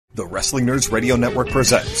the Wrestling Nerds Radio Network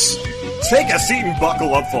presents. Take a seat and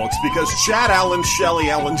buckle up, folks, because Chad Allen,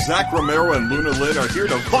 Shelly Allen, Zach Romero, and Luna Lynn are here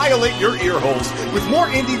to violate your ear holes with more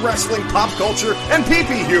indie wrestling, pop culture, and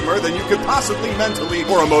pee-pee humor than you could possibly mentally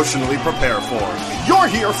or emotionally prepare for. You're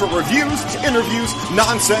here for reviews, interviews,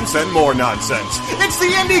 nonsense, and more nonsense. It's the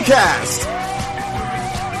IndieCast!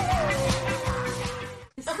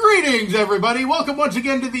 Greetings, everybody. Welcome once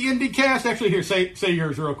again to the IndieCast. Actually, here, say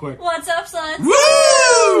yours real quick. What's up, son?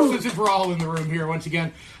 Woo! Since we're all in the room here once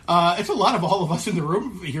again. It's a lot of all of us in the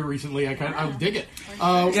room here recently. I dig it.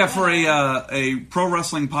 For a pro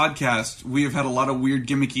wrestling podcast, we have had a lot of weird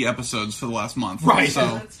gimmicky episodes for the last month. Right.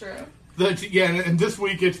 So. That's true. And this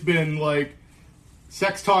week it's been like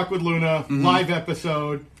Sex Talk with Luna, live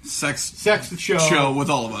episode, Sex show with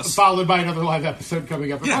all of us. Followed by another live episode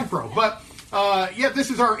coming up at Punk Pro. But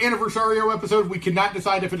this is our anniversario episode. We cannot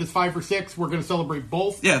decide if it is 5 or 6. We're going to celebrate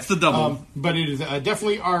both. Yeah, it's the double. But it is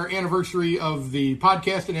definitely our anniversary of the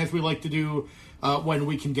podcast, and as we like to do when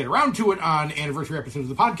we can get around to it on anniversary episodes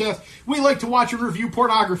of the podcast, we like to watch and review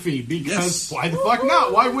pornography, because why the fuck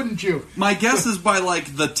not? Why wouldn't you? My guess is by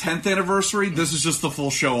like the 10th anniversary, this is just the full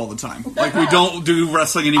show all the time. Like, we don't do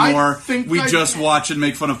wrestling anymore. We just watch and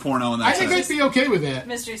make fun of porno, and that's I think I'd be okay with that.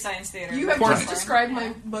 Mystery Science Theater. You have just described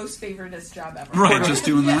my most favoriteest job ever. Right, just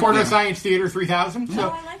doing that. Porno Science Theater 3000. So,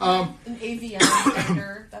 I like that. An AVN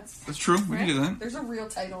vendor. That's true. We can do that. There's a real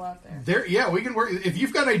title out there. We can work. If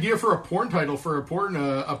you've got an idea for a porn title for a porn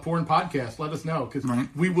podcast, let us know, because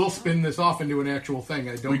we will spin this off into an actual thing.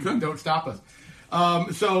 Don't stop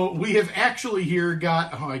us. So we have actually here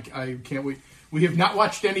got. I can't wait. We have not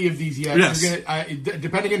watched any of these yet. Yes.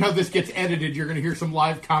 Depending on how this gets edited, you're going to hear some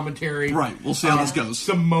live commentary. Right. We'll see how this goes.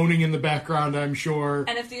 Some moaning in the background, I'm sure.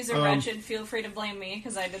 And if these are wretched, feel free to blame me,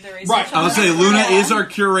 because I did the research. Right. I would say Luna is our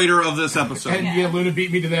curator of this episode. And Luna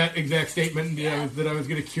beat me to that exact statement that I was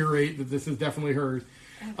going to curate, that this is definitely hers.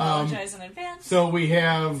 I apologize in advance. So we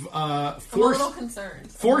have four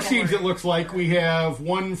scenes, it looks like. We have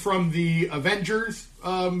one from the Avengers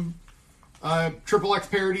Triple X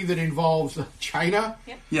parody that involves China.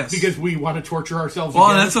 Yep. Yes. Because we want to torture ourselves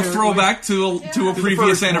Well, again, that's a throwback to a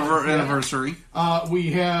previous anniversary.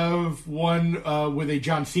 We have one with a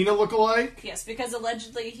John Cena lookalike. Yes, because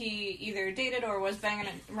allegedly he either dated or was banging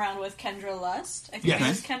around with Kendra Lust. I think Yes.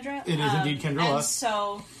 it is Kendra. It is indeed Kendra and Lust.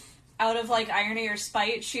 So, out of like irony or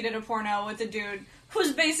spite, she did a porno with a dude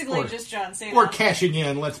who's basically just John Cena. Or cashing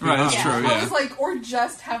in, let's be honest. That's true, I was like, or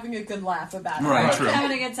just having a good laugh about it. Right, true.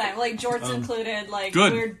 Having a good time. Like, jorts included. Like,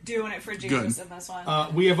 good. we're doing it for Jesus in this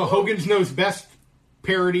one. We have a Hogan's Knows Best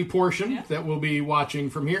parody portion that we'll be watching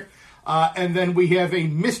from here. And then we have a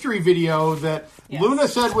mystery video that Luna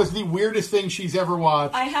said was the weirdest thing she's ever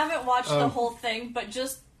watched. I haven't watched the whole thing, but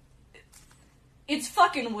just... It's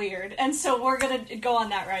fucking weird, and so we're gonna go on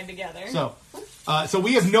that ride together. So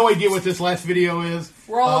we have no idea what this last video is.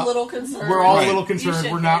 We're all a little concerned. We're all a little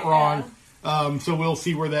concerned. We're not be, wrong. So we'll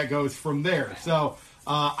see where that goes from there. So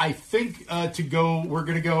I think we're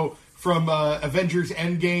going to go from Avengers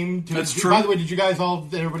Endgame to... That's true. By the way, did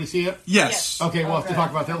everybody see it? Yes. Okay, we'll have to talk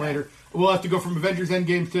about that later. We'll have to go from Avengers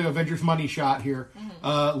Endgame to Avengers Money Shot here.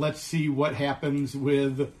 Let's see what happens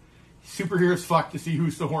with... Superheroes fuck to see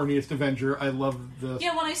who's the horniest Avenger. I love this.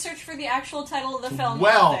 Yeah, when I search for the actual title of the film,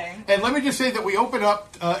 and let me just say that we open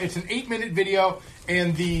up, it's an 8-minute video,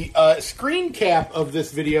 and the screen cap of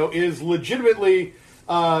this video is legitimately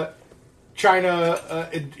China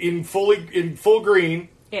in full green.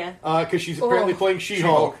 Yeah. Because she's apparently playing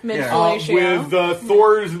She-Hulk. Mid-fellatio. With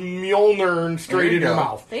Thor's Mjolnir straight in her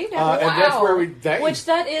mouth. There you go. And that's where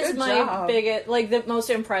that is Good my job. biggest, the most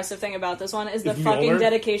impressive thing about this one is the fucking Mjolnir?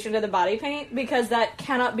 dedication to the body paint, because that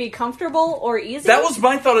cannot be comfortable or easy. That was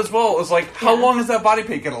my thought as well. It was like, how long is that body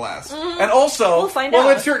paint going to last? And also, We'll find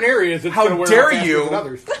out. in certain areas, it's How gonna wear dare off faster you- than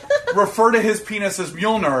others. refer to his penis as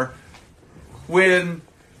Mjolnir when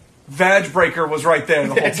Vag Breaker was right there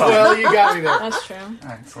the whole time. Well, you got me there. That's true.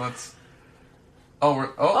 Alright, so let's...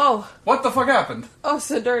 What the fuck happened? Oh,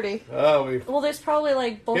 so dirty. Well, there's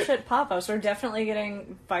probably bullshit pop-ups. We're definitely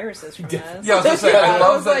getting viruses from this. Yeah, I was gonna say, I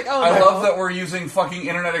love was like, oh, I no. love that we're using fucking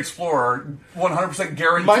Internet Explorer, 100%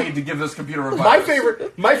 guaranteed to give this computer a My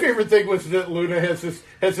virus. favorite thing was that Luna has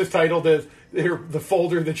this titled as the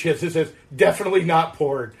folder that she has. It says definitely not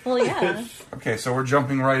porn. Well, yeah. Okay, so we're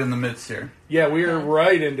jumping right in the midst here. Yeah, we are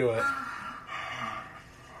right into it.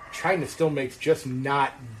 China still makes just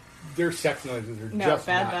not. Their sex noises are No, just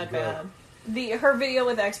bad, not bad, good. bad. Her video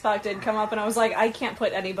with X-Pac did come up, and I was like, I can't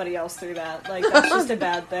put anybody else through that. That's just a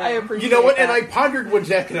bad thing. I appreciate You know what? that. And I pondered when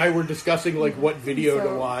Zach and I were discussing what video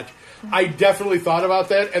to watch. I definitely thought about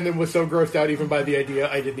that, and then was so grossed out even by the idea,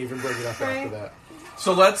 I didn't even bring it up after that.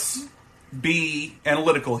 So let's be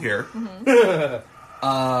analytical here.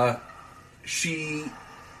 She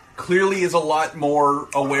clearly is a lot more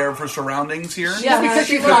aware of her surroundings here. Yeah, because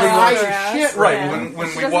she's got high as shit. Right. Yeah. When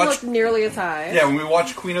she we doesn't watch, look nearly as high. yeah, when we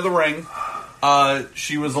watch Queen of the Ring,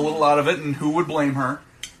 she was a little out of it, and who would blame her?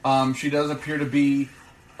 She does appear to be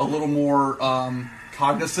a little more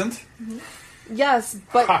cognizant. Yes,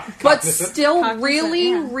 but still Cognizant, really,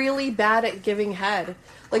 yeah. really bad at giving head.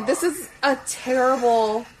 Like, this is a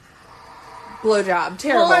terrible blowjob.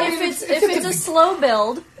 Terrible. Well, if it's a slow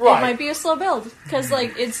build, Right. it might be a slow build because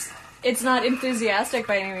like it's not enthusiastic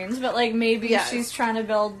by any means, but like maybe Yes. she's trying to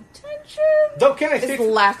build tension. Though, can I It's state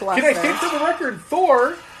lackluster. Can I state for the record,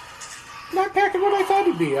 Thor, not packing what I thought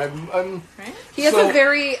he'd be. I'm He has So- a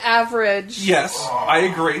very average... Yes, I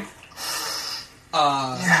agree.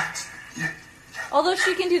 Although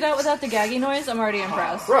she can do that without the gaggy noise, I'm already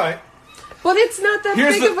impressed. right. But it's not that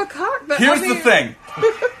Here's big the- of a cock. But Here's I mean, the thing.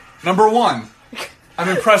 Number one, I'm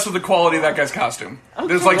impressed with the quality of that guy's costume.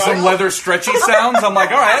 There's like some leather stretchy sounds. I'm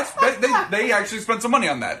like, all right, they actually spent some money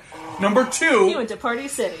on that. Number He two, went to Party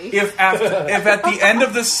City. if at the end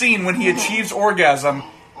of the scene when he achieves orgasm,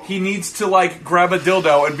 he needs to like grab a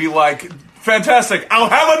dildo and be like, fantastic, I'll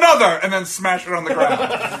have another, and then smash it on the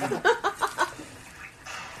ground.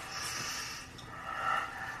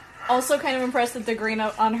 Also, kind of impressed that the green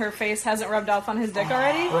on her face hasn't rubbed off on his dick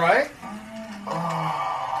already. Right?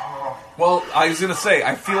 Well, I was gonna say,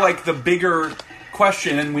 I feel like the bigger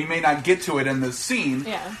question, and we may not get to it in this scene,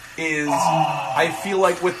 Yeah. is I feel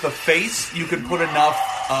like with the face you could put enough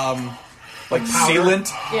like powder? sealant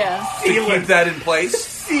Yeah. to keep that in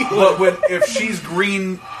place. But if she's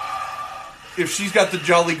green, if she's got the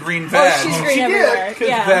jolly green Oh, vag, she's green She did, everywhere. 'cause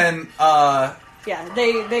Yeah. then Yeah.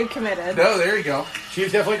 They committed. no, there you go.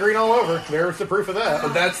 She's definitely green all over. There's the proof of that.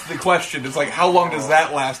 But that's the question. It's like, how long does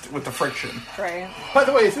that last with the friction? Right. By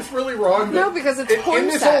the way, is this really wrong? No, that- because it's in porn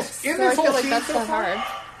this sex. whole, in So this I feel whole like scene that's so not far, hard.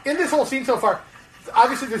 in this whole scene so far,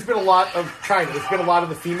 obviously there's been a lot of China. There's been a lot of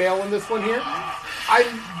the female in this one here.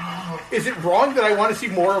 Is it wrong that I want to see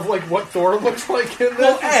more of like what Thor looks like in this?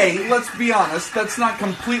 Well, A, let's be honest, that's not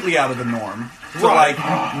completely out of the norm to Right.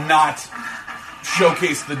 like not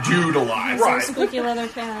showcase the dude alive. Right. Squeaky leather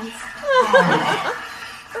pants.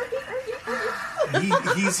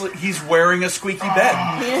 He's wearing a squeaky bed.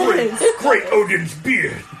 Yes. Great Odin's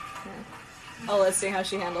beard. Oh, let's see how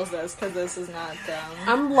she handles this because this is not.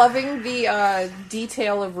 I'm loving the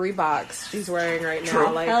detail of Reeboks she's wearing right now. True.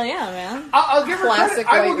 Like, Hell yeah, man. I'll give her Classic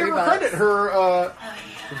credit. I will white give her Reeboks. credit.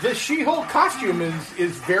 Her the She-Hulk costume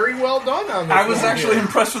is very well done on this. I was one actually here.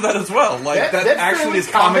 impressed with that as well. Like that that's actually fairly is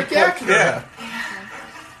comic book. accurate. Yeah.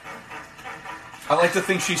 I like to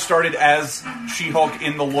think she started as She-Hulk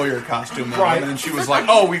in the lawyer costume, though, Right. and then she was like,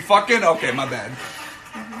 "Oh, we fucking okay, my bad."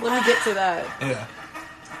 let me get to that. Yeah.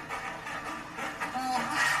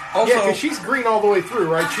 Also, Yeah, because she's green all the way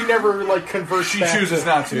through, right? She never like converts. she back chooses to,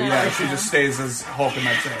 not to. No, Yeah, no. she just stays as Hulk, and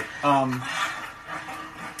that's it.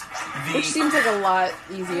 Which seems like a lot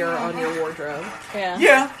easier on your wardrobe. Yeah.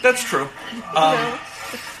 Yeah, that's true.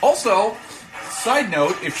 Also, side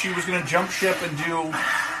note, if she was going to jump ship and do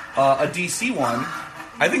a DC one,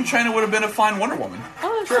 I think China would have been a fine Wonder Woman.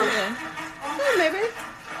 Oh, absolutely. Maybe.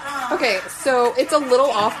 Okay, so it's a little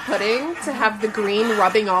off-putting to have the green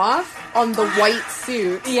rubbing off on the white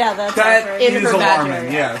suit. Yeah, that's That awkward. In is her alarming, vag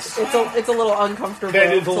area. yes. It's a little uncomfortable.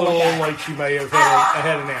 That is a to little look at. like she may have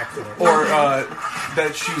had an accident. Or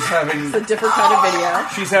that she's having It's a different kind of video.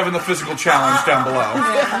 she's having the physical challenge down below.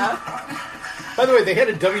 By the way, they had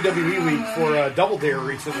a WWE week for Double Dare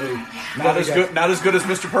recently. Not as good as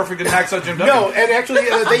Mr. Perfect and Hacksaw Jim Duggan. No, and actually,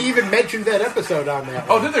 they even mentioned that episode on that.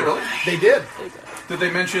 Oh, one. did they really? They did. Did they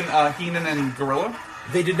mention Heenan and Gorilla?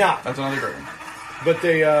 They did not. That's another great one. But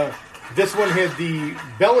they this one had the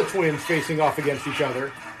Bella twins facing off against each other.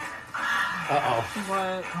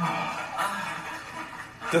 What?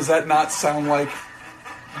 Does that not sound like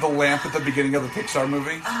the lamp at the beginning of the Pixar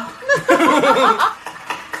movie?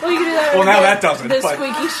 Well, you can do that. Well, with now the- that doesn't, The but-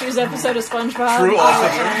 Squeaky Shoes episode of SpongeBob. True, also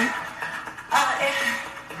true. Yeah.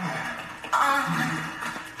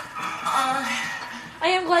 I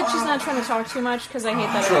am glad she's not trying to talk too much because I hate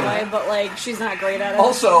that True. anyway. But like, she's not great at it.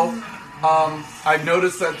 Also, I've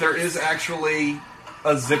noticed that there is actually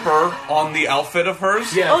a zipper on the outfit of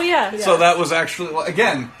hers. Yeah. Oh yeah. So that was actually,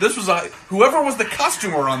 again, this was whoever was the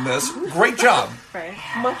costumer on this, great job. Right.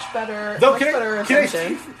 Much better. Though, much better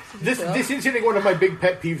attention. this is hitting one of my big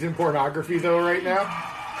pet peeves in pornography, though. Right now,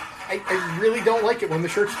 I really don't like it when the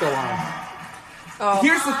shirt's still on.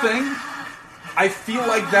 Here's the thing. I feel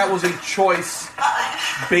like that was a choice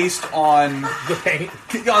based on The paint.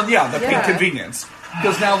 the paint Yeah. convenience.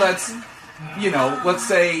 Because now let's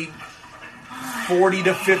say 40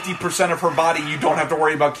 to 50% of her body, you don't have to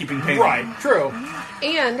worry about keeping paint. Right, on. true.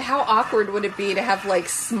 And how awkward would it be to have like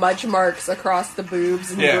smudge marks across the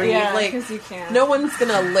boobs and Yeah. green? Yeah, Like, 'cause you can't. no one's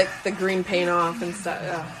gonna lick the green paint off and stuff.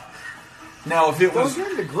 Ugh. Now, if it was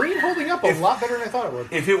The green holding up a lot better than I thought it would.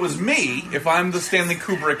 if it was me, if I'm the Stanley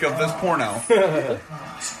Kubrick of this porno,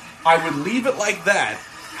 I would leave it like that.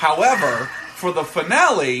 However, for the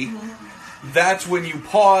finale, that's when you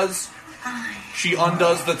pause. She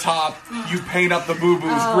undoes the top. You paint up the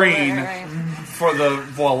boo-boos green right. for the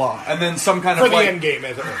voila, and then some kind For of the like end game,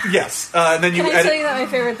 as it were. yes, and then you Can I edit. tell you that my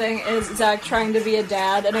favorite thing is Zach trying to be a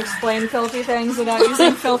dad and explain filthy things without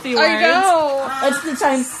using filthy words? I know. That's the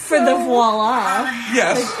time for the voila.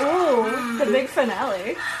 Yes, Ooh, the big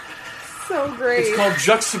finale. So great. it's called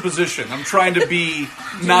juxtaposition. I'm trying to be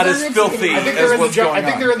not as filthy I think as they're what's going I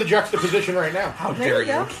think on. they're in the juxtaposition right now. How There dare you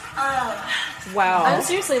go. you? Wow. I'm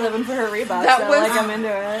seriously living for her Reebok, That so was- like I'm into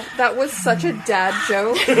it. That was such a dad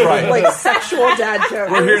joke. Right. Like sexual dad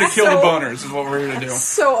joke. We're here to kill the So- boners, is what we're here to do.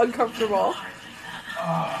 So uncomfortable.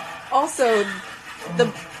 Also,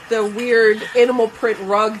 the weird animal print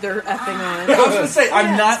rug they're effing I on. was gonna say,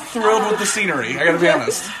 I'm not thrilled with the scenery. I gotta be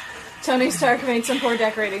honest. Tony Stark made some poor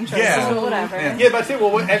decorating choices, Yeah. but whatever. Yeah. Yeah, but I say,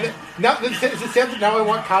 well, and now now I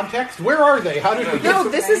want context. Where are they? How did we get No, to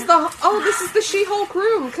this is the She-Hulk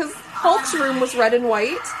room because Hulk's room was red and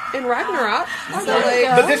white in Ragnarok. So there you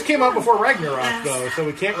like, go. But this came out before Ragnarok, though, so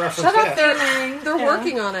we can't reference shut up, that. they're Yeah.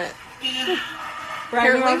 working on it. Ragnarok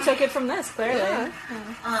Apparently- took it from this, clearly. Yeah.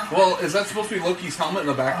 Well, is that supposed to be Loki's helmet in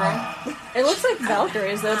the background? It looks like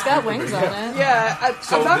Valkyrie's, though. It's got wings on it. Yeah,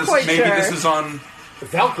 So I'm not this, quite maybe sure. this is on If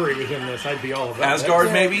Valkyrie was in this, I'd be all about Asgard,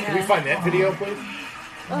 that. maybe? Can we find that video, please?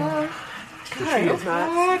 God, I hope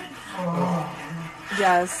not.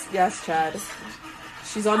 Yes, Chad.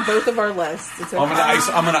 She's on both of our lists. It's okay.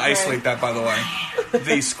 I'm gonna isolate that, by the way.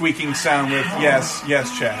 The squeaking sound with yes,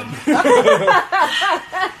 Chad.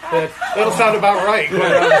 That'll sound about right.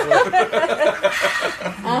 Quite honestly.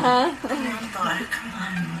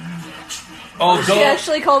 Oh, She don't.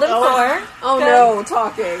 actually called him Thor. Oh Good. no,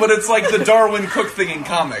 talking. But it's like the Darwin Cook thing in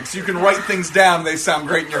comics. You can write things down; they sound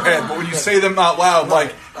great in your head. But when you say them out loud,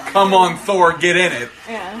 like "Come on, Thor, get in it,"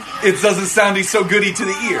 Yeah. it doesn't sound so goody to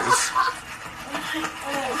the ears.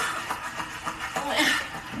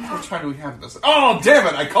 Which time do we have this? Oh, damn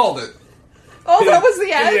it! I called it. Oh, that was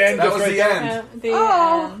the end? In the end, That just was right the there. end. The,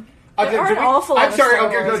 Oh. There are an awful lot I'm of sorry. Star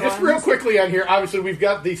Okay, no, Wars just ones. real quickly on here. Obviously, we've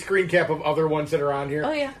got the screen cap of other ones that are on here.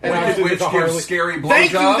 Oh, yeah. And Which obviously, gives there's a Harley. scary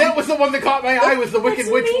Thank you. blowjob. That was the one that caught my eye. Was the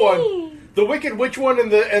Wicked Witch one? The Wicked Witch one and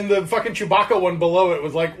the fucking Chewbacca one below it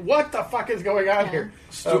was like, what the fuck is going on here?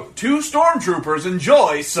 Two stormtroopers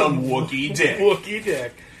enjoy some Wookiee dick. Wookiee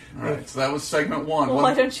dick. All right, so that was segment one. Well,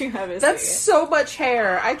 why don't you have his That's ticket? so much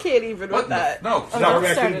hair. I can't even What with that. No, Oh, stop. We're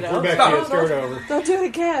back start to it we're over. back Stop. to start over. Don't do it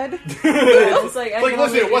again. It's like, I Like, can listen,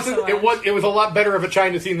 only it do wasn't. so much. It was a lot better of a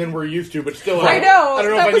China scene than we're used to, but still, I know. I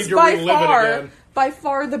don't know that if I was need to by relive far, it again. by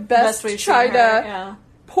far the Best best we've seen China her, yeah.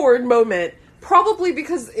 porn moment. Probably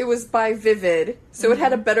because it was by Vivid, so it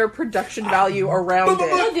had a better production value around But- it.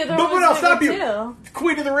 Oh, the other But one I'll was stop really you. good,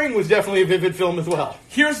 Queen of the Ring was definitely a Vivid film as well.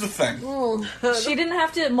 Here's the thing. too. She didn't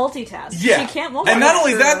have to multitask. Yeah. She can't multitask. And not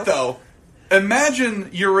only True. that, though, imagine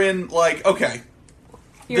you're in, like, okay,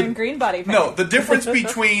 You're the- in green body paint. no, the difference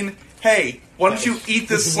between, hey, why don't you eat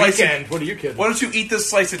this slice Weekend. of, What are you kidding? why don't you eat this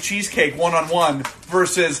slice of cheesecake one-on-one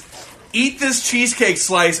versus eat this cheesecake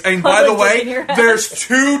slice, and by the Public dick in way, your ass. there's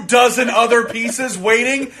 24 other pieces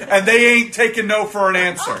waiting, and they ain't taking no for an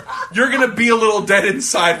answer. You're gonna be a little dead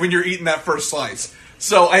inside when you're eating that first slice.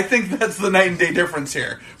 So I think that's the night and day difference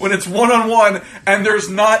here. When it's one-on-one, and there's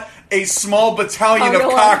not a small battalion of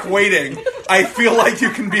Cargo cock on. waiting, I feel like you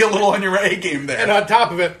can be a little on your A game there. And on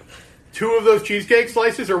top of it, 2 of those cheesecake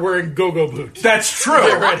slices are wearing go-go boots. That's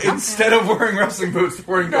true. Instead of wearing wrestling boots, they're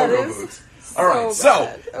wearing That go-go is boots. All right, so so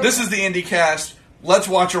bad. this is the IndieCast. Let's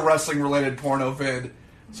watch a wrestling-related porno vid.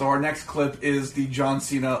 So our next clip is the John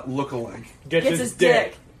Cena lookalike. Gets Gets his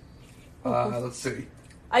dick. Let's see.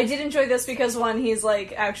 I did enjoy this because, one, he's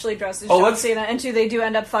like actually dressed as Oh, John let's- Cena, and two, they do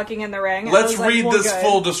end up fucking in the ring. And Let's I was like, read well, this good.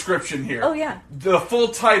 full description here. Oh, yeah. The full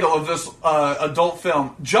title of this adult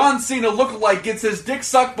film: John Cena lookalike gets his dick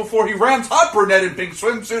sucked before he rams hot brunette in pink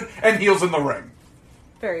swimsuit and heels in the ring.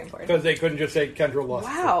 Very important. Because they couldn't just say Kendra Lust.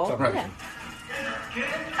 Wow. for some Right. reason.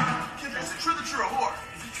 Yeah. Kid, is it true that you're a whore?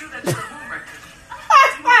 Is it true that you're a homewrecker?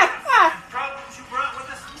 Problems you brought with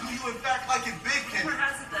us? Do you in fact like it big, kid? Where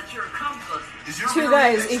has it that you're a cum-pussy? Is your Two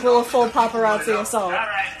guys equal a full paparazzi assault.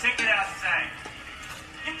 Alright, take it outside.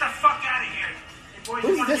 Get the fuck out of here. Hey, boys,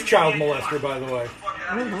 Who's this child molester, by the way? Let's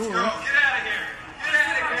go. Get out of here. Get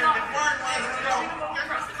out of here. Get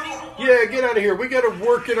Yeah, get out of here. We got to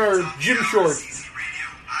work in our gym shorts.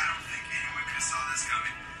 I don't think anyone could have saw this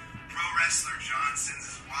coming. Pro wrestler John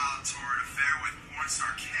Cena's wild torrid affair with porn star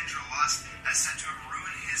Kendra Lust has said to have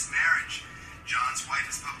ruined his marriage. John's wife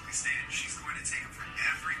has publicly stated she's going to take him for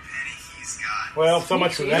every penny he's got. Well, so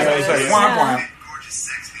much for that. He's like, womp womp. Gorgeous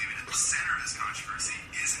sex maven at the center of this controversy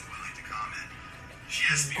isn't willing to comment. She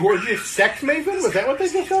has to be Gorgeous sex maven? Was that what they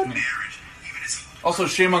just said? marriage. Even his Also,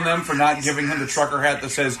 shame on them for not giving him the trucker hat that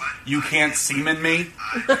says, "You can't semen me."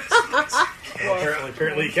 Well,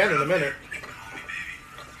 apparently you can in a minute.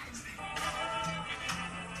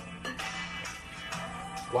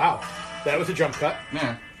 Wow. That was a jump cut.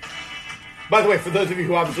 Yeah. By the way, for those of you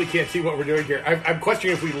who obviously can't see what we're doing here, I'm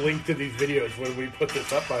questioning if we link to these videos when we put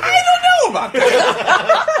this up, by the way. I don't know about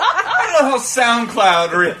that. I don't know how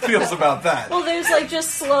SoundCloud feels about that. Well, there's like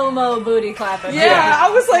just slow-mo booty clapping. Yeah, I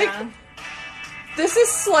was like, Yeah. this is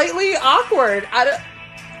slightly awkward.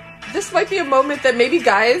 This might be a moment that maybe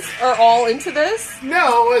guys are all into this.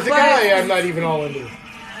 No, as a But- guy, I'm not even all into it.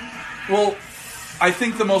 Well, I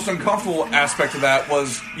think the most uncomfortable aspect of that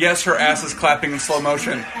was, yes, her ass is clapping in slow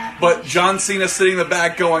motion, but John Cena sitting in the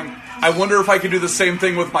back going, I wonder if I could do the same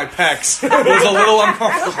thing with my pecs. It was a little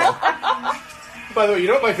uncomfortable. By the way, you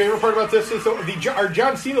know what my favorite part about this is? So our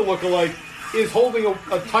John Cena lookalike is holding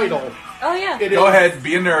a title. Oh yeah. It Go is- ahead,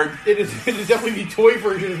 be a nerd. It is definitely the toy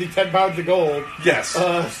version of the 10 pounds of gold. Yes.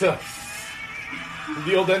 So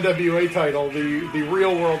the old NWA title, the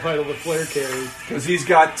real world title that Flair carries. Because he's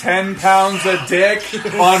got 10 pounds of dick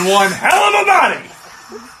on one hell of a body.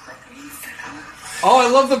 Oh, I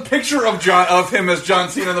love the picture of him as John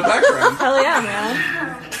Cena in the background. Hell yeah,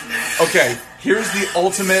 man. Okay, here's the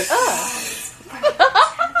ultimate.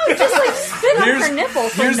 Just like spit on her nipple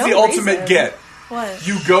for Here's no the ultimate reason. get. What?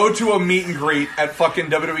 You go to a meet and greet at fucking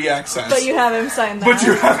WWE Access. But you have him sign that. But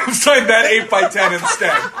you have him sign that 8x10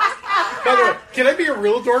 instead. By the way, can I be a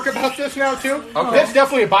real dork about this now, too? Okay. That's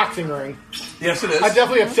definitely a boxing ring. Yes, it is. I'm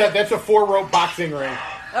definitely upset. That's a 4-rope boxing ring.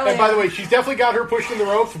 Oh, and by yeah. the way, she's definitely got her pushed in the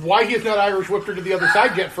ropes. Why he has not Irish whipped her to the other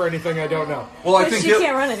side yet for anything, I don't know. Well, I But think she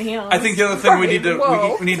can't run in heels. I think the other thing we Right, need to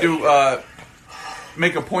whoa. we need to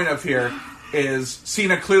make a point of here is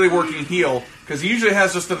Cena clearly working heel because he usually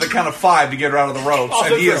has just the count of 5 to get her out of the ropes,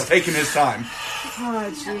 Also and he true. has taken his time. Oh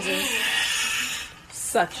Jesus.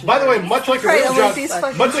 Such. By the way, much like a Right, real I'm John, like these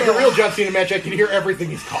fucking much like a kids. real John Cena match, I can hear everything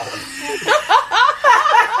he's calling.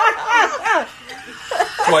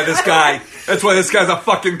 That's why this guy's a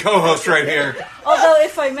fucking co-host right here. Although,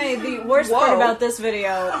 if I may, the worst part Whoa. about this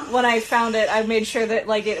video, when I found it, I made sure that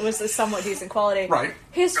like it was a somewhat decent quality. Right.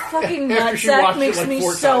 His fucking After she nutsack watched it, makes like, me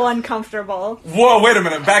 4 so times. uncomfortable. Whoa, wait a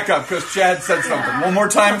minute, back up, because Chad said something. One more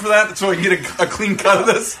time for that, so we can get a clean cut of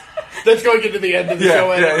this. Let's go get to the end of the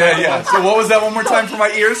show. Yeah. So what was that one more time for my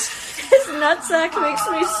ears? His nutsack makes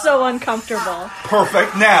me so uncomfortable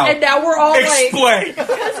Perfect. Now, And now we're all like, explain.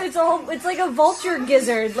 because it's like a vulture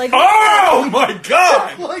gizzard. Like Oh my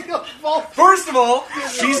god! Like a vault. First of all,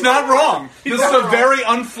 she's not wrong. This is a very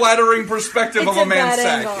unflattering perspective it's of a man's bad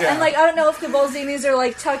sack. angle. Yeah. And like I don't know if the Bolzinis are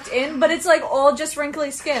like tucked in, but it's like all just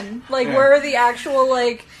wrinkly skin. Like Yeah. where are the actual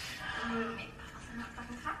like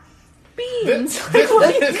beans?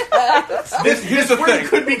 This Here's the where thing. it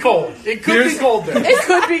could be cold. It could Here's- be cold there. it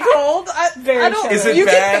could be cold. Very I don't. chilly. Is it you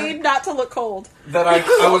bad? get paid not to look cold. That I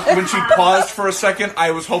was when she paused for a second,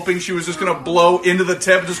 I was hoping she was just gonna blow into the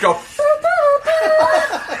tip and just go.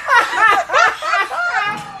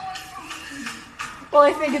 Well,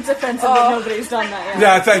 I think it's offensive that nobody's done that yet.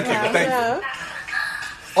 Yeah, thank you, thank you. Yeah.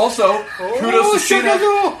 Also, kudos to Cena.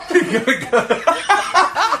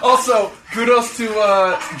 Also, kudos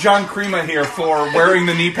to John Crema here for wearing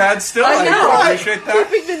the knee pads still. I know. appreciate that.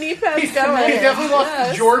 Keeping the knee pads He going. definitely lost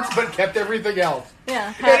Yes. the jorts, but kept everything else.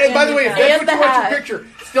 Yeah. And by the way, if that's And what the you want hat. your picture,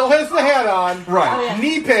 still has the hat on, Right. Oh, yeah.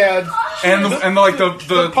 knee pads, And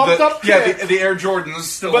the pumped up yeah, kit. the Air Jordans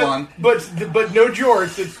still but on. but no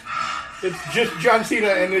jorts. It's just John Cena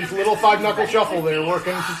and his little 5-knuckle shuffle there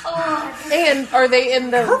working. And are they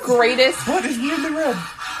in the greatest? What is weirdly red?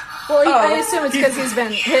 Well, Oh. I assume it's because he's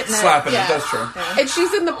been hitting it. Slapping Yeah. it. That's true. And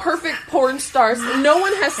she's in the perfect porn star. No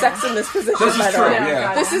one has sex in this position. This is by the true. way.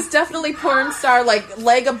 Yeah. This is definitely porn star, like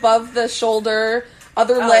leg above the shoulder,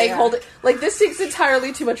 other Oh, leg yeah. holding. Like this takes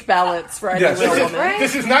entirely too much balance for any Yes. real This is, woman. Right.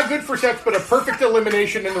 this is not good for sex, but a perfect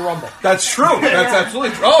elimination in the Rumble. That's true. That's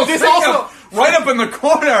absolutely true. Oh, This speaking also- of, right up in the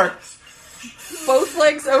corner. Both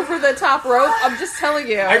legs over the top rope. I'm just telling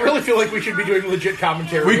you. I really feel like we should be doing legit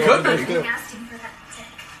commentary. We on could this, be. too. Asking for that tip.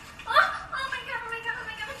 Oh my god, oh my god, oh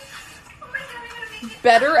my god. Oh my god, I'm gonna make it.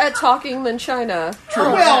 better at talking than Chyna.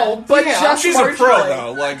 True. Well, but yeah. just She's marginally. a pro,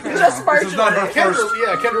 though. Like, Just this is not her Kendra, first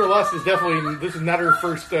yeah, Kendra Lust is definitely. This is not her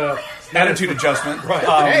first attitude adjustment. Right.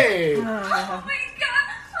 Hey. Oh my god!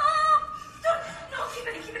 Oh, keep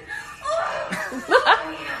it. Oh.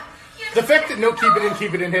 The fact that no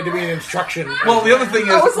keep it in had to be an instruction. Well, the other thing is,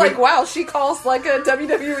 I was like, wow, she calls like a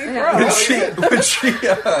WWE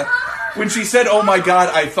pro. when she said, "Oh my god,"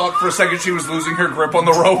 I thought for a second she was losing her grip on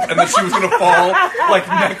the rope and that she was going to fall like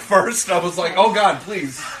neck first. I was like, "Oh god,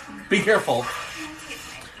 please be careful."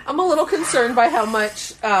 I'm a little concerned by how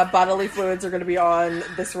much bodily fluids are going to be on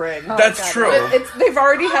this ring. That's true. They've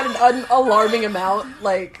already had an alarming amount.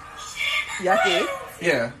 Like, yucky.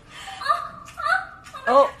 Yeah.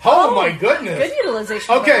 Oh my goodness. Good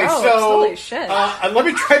utilization. Okay, of the ropes. so Holy shit. let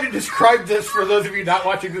me try to describe this for those of you not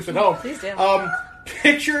watching this at home. Please do.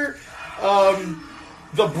 Picture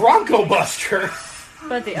the Bronco Buster.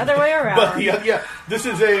 But the other way around. But this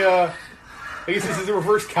is a. I guess this is a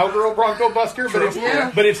reverse cowgirl Bronco Buster, but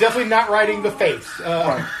it's definitely not riding the face.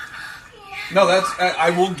 Right. No, that's. I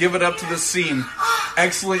will give it up to this scene.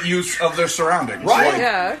 Excellent use of their surroundings. Right? Like,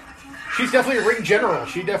 Yeah. She's definitely a ring general.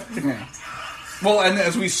 She definitely. Yeah. Well, and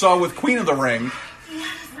as we saw with Queen of the Ring,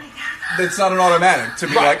 it's not an automatic to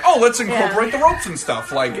be like, oh, let's incorporate the ropes and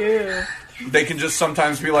stuff. Like, they can just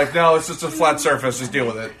sometimes be like, no, it's just a flat surface, just deal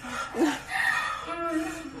with it.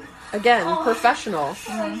 Again, professional.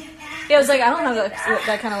 Yeah, I was like, I don't have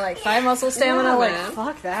that kind of like thigh muscle stamina. Yeah, like, man.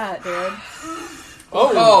 fuck that, dude.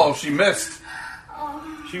 Oh, she missed.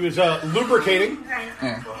 She was lubricating.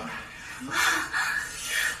 Yeah.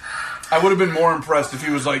 I would have been more impressed if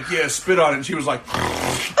he was like, yeah, spit on it. And she was like...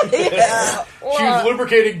 Yeah. She was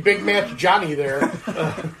lubricating Big Match Johnny there.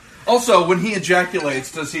 Also, when he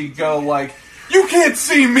ejaculates, does he go like, you can't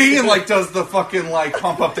see me? And like does the fucking like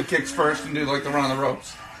pump up the kicks first and do like the run on the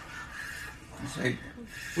ropes? Like,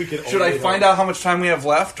 should I find out how much time we have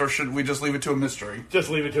left, or should we just leave it to a mystery? Just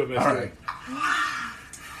leave it to a mystery. All right.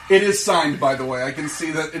 It is signed, by the way. I can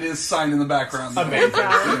see that it is signed in the background. Amazing.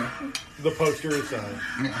 Yeah. The poster is signed.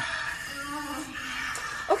 Yeah.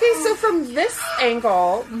 Okay, so from this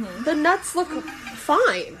angle, the nuts look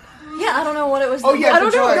fine. Yeah, I don't know what it was. Oh yeah, I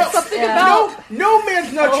don't know. no, Something about no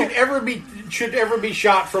man's nut should ever be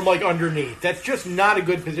shot from like underneath. That's just not a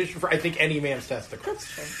good position for I think any man's testicle. That's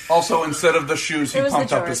true. Also, instead of the shoes, he It was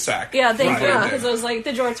pumped the up his jorts. sack. Yeah, thank Right. you. Yeah. Because it was like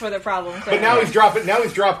the jorts were the problem. But clearly. now he's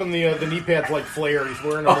dropping the knee pads like Flair. He's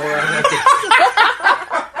wearing them more.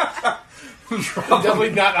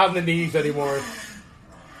 Definitely not on the knees anymore.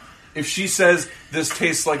 If she says this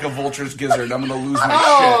tastes like a vulture's gizzard, I'm going to lose my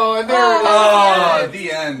Oh, shit. and there it is. Oh,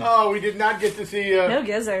 the end. Oh, we did not get to see. No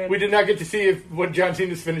gizzard. We did not get to see what John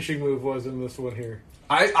Cena's finishing move was in this one here.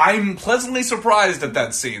 I'm pleasantly surprised at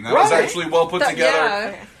that scene. That was Right. actually well put together.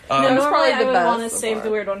 Yeah. No, That was normally probably I the would best want to so save far.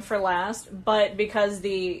 the weird one for last, but because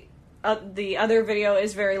the other video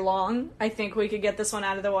is very long, I think we could get this one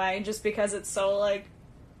out of the way just because it's so like.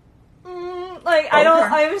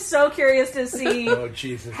 I'm so curious to see Oh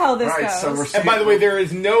Jesus! how this Right, goes. so we're And by the way, there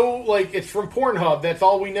is no it's from Pornhub. That's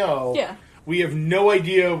all we know. Yeah. We have no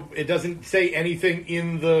idea. It doesn't say anything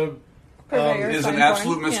in the. Purveyor It is sign an porn.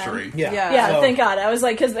 absolute mystery. Yeah. Yeah. So- Thank God. I was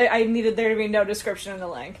like, because I needed there to be no description in the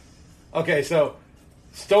link. Okay, so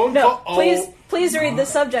Stone No, Cold. please read the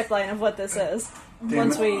subject line of what this is.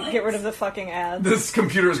 Once it. we get rid of the fucking ads. This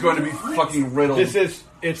computer is going to be fucking riddled.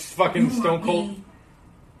 It's fucking Stone Cold.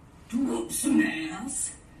 To whoop some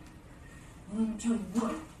ass. Well, I'll tell you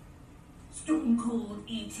what. Stone Cold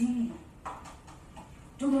E.T.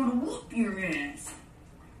 don't want to whoop your ass.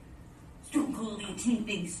 Stone Cold E.T.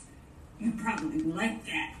 thinks you probably like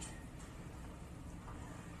that.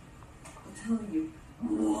 I'll tell you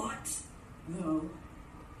what, though.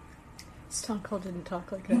 Stone Cold didn't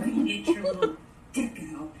talk like You that. can get your little dick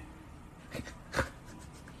out.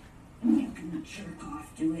 And you can jerk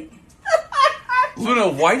off to it. Luna,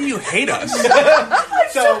 why do you hate us?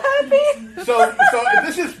 So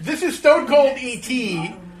this is Stone Cold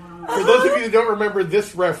E.T. For those of you that don't remember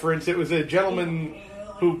this reference, it was a gentleman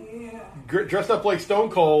who dressed up like Stone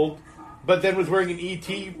Cold, but then was wearing an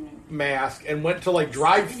E.T. mask and went to like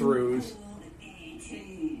drive-throughs.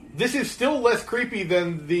 This is still less creepy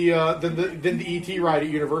than the E.T. ride at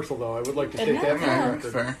Universal, though. I would like to state that for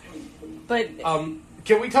the record. Fair. But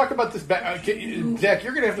Can we talk about this? Zach,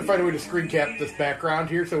 you're going to have to find a way to screen cap this background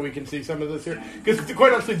here so we can see some of this here. Because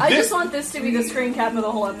quite honestly, I just want this to be the screen cap of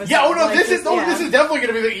the whole episode. Yeah, Like, this is yeah. definitely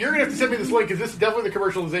going to be. You're going to have to send me this link because this is definitely the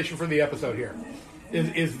commercialization for the episode here.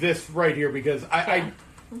 Is this right here? Because I'm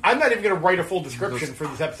not even going to write a full description for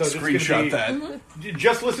this episode. Screenshot it's that. be,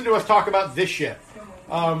 Just listen to us talk about this shit.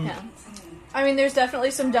 Yeah. I mean, there's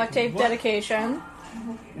definitely some duct tape dedication.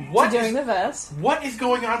 What doing is, the vest. what is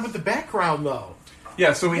going on with the background, though?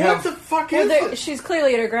 Yeah, so we What have the fuck Well, is they- this? she's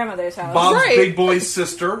clearly at her grandmother's house. Bob's Right. big boy's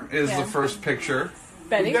sister is Yeah. the first picture.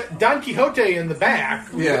 Betty. We've got Don Quixote in the back.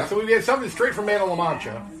 Yeah. So we have something straight from Mana La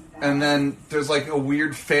Mancha. And then there's like a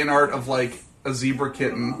weird fan art of like a zebra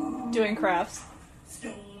kitten. Doing crafts.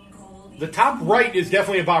 Stone Cold The top right is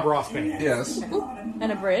definitely a Bob Ross band. Yes.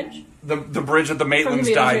 And a bridge. The bridge that the From Maitlands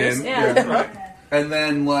the died Beetlejuice, in. yeah. Right. And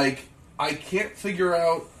then like I can't figure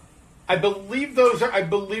out. I believe those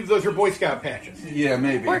are Boy Scout patches. Yeah,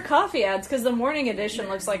 maybe. Or coffee ads, because the morning edition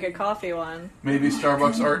looks like a coffee one. Maybe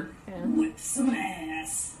Starbucks art. whip some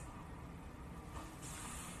ass.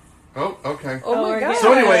 Oh, okay. Oh my we're god. getting-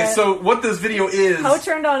 So anyway, so what this video is How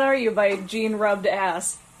Turned On Are You by Jean Rubbed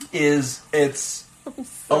Ass. is it's a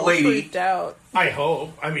So lady. freaked out. I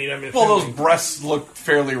hope. I mean, Well, those breasts look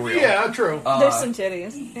fairly real. Yeah, true. There's some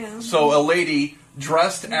titties. Yeah. So a lady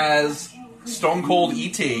dressed as Stone Cold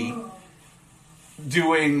E.T.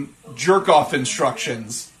 doing jerk-off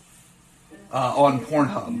instructions on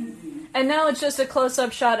Pornhub. And now it's just a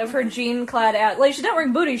close-up shot of her jean-clad ass. Like, she's not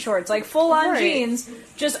wearing booty shorts, like full-on Right. jeans,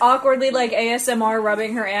 just awkwardly, like, ASMR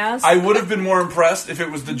rubbing her ass. I would have been more impressed if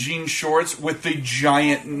it was the jean shorts with the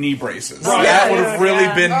giant knee braces. Right. That Yeah, would have yeah, really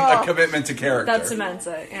yeah. been Oh. a commitment to character. That cements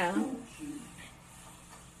it, yeah.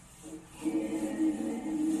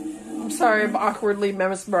 I'm sorry, I'm awkwardly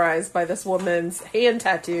mesmerized by this woman's hand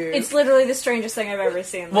tattoo. It's literally the strangest thing I've ever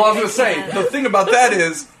seen. Well, I Like, was going to can't- say, the thing about that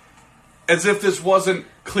is, as if this wasn't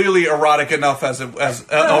clearly erotic enough as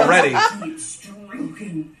already. Keep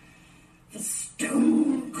stroking the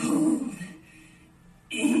Stone Cold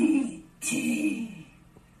E.T.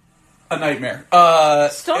 A nightmare.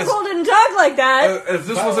 Stone Cold didn't talk like that. If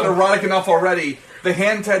this wasn't erotic enough already, the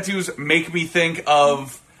hand tattoos make me think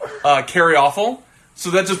of Carrie Awful,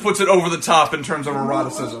 so that just puts it over the top in terms of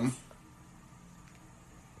eroticism.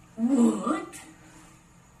 What?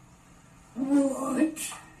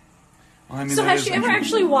 I mean, So that has is she ever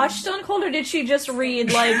actually watched Stone Cold, or did she just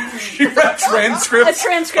read, like, She read transcripts A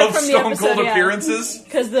transcript of from the Stone episode, Cold yeah. appearances?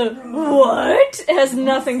 because the what has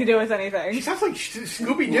nothing to do with anything. She sounds like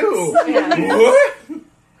Scooby Doo. Yeah. What?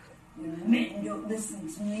 When men don't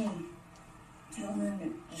listen to me, tell them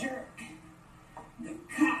to jerk the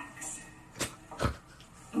cocks.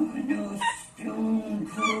 Oh, no, Stone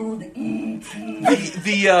Cold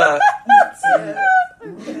E.T.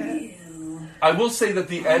 I will say that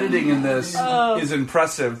the editing in this is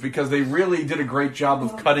impressive because they really did a great job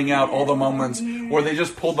of cutting out all the moments where they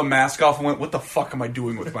just pulled the mask off and went, "What the fuck am I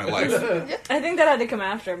doing with my life?" I think that had to come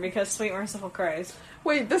after, because Sweet Merciful Christ.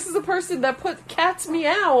 Wait, this is the person that put cat's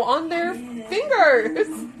meow on their fingers.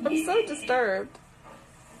 I'm so disturbed.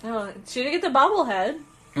 Oh, she didn't get the bobblehead.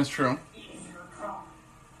 That's true.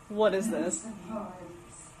 What is this?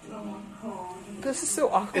 This is so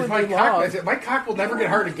Is awkwardly my cock? long. I said, my cock will never get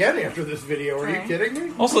hard again after this video. Are you Right. kidding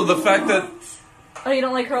me? Also, the fact that Oh, you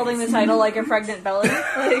don't like her holding the title like a pregnant belly?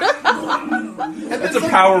 Like, it's a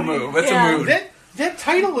power move. It's Yeah. a mood. That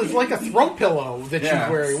title is like a throat pillow that Yeah.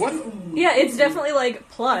 she's wearing. What? yeah, it's definitely like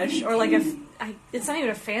plush, or like it's not even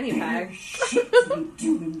a fanny pack. Shit we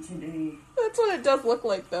doing today. That's what it does look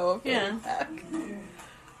like, though. a Yeah. fanny pack.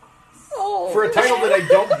 Oh, For a title that I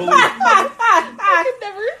don't believe. I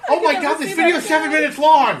never. Oh my god, this video is 7 minutes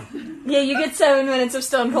long. Yeah, you get 7 minutes of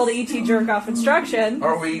Stone Cold E.T. jerk off instruction.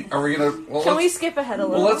 Are we gonna? Well, Can we let's, skip ahead a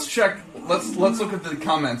little? well, let's check. Let's look at the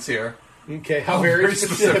comments here. Okay, how very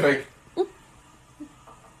specific.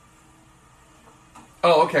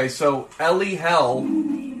 Oh, okay. So Ellie Hell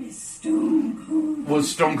Stone Cold.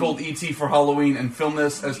 was Stone Cold E.T. for Halloween and filmed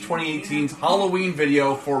this as 2018's Halloween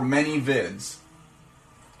video for many vids.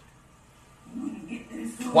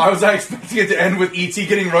 Why was I expecting it to end with E.T.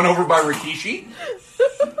 getting run over by Rikishi?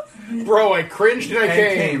 Bro, I cringed and I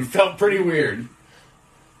came. Felt pretty weird.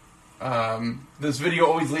 This video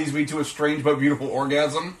always leads me to a strange but beautiful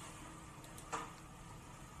orgasm.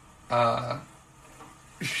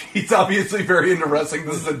 She's obviously very into wrestling.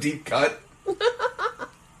 This is a deep cut.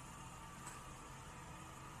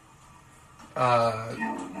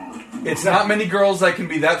 It's not many girls that can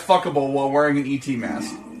be that fuckable while wearing an ET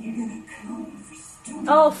mask.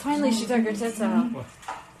 Oh, finally she took her tits out.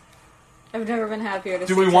 I've never been happier to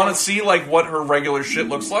Do see we want to tits. see like what her regular shit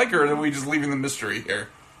looks like, or are we just leaving the mystery here?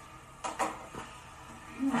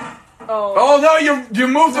 Oh. Oh no, you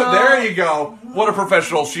moved it. There you go. What a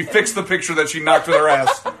professional. She fixed the picture that she knocked with her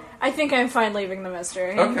ass. I think I'm fine leaving the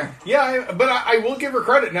mystery. Okay. Yeah, but I will give her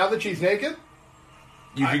credit now that she's naked.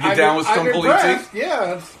 You could get down with I'm Stone Cold E.T.? impressed.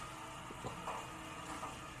 Yeah.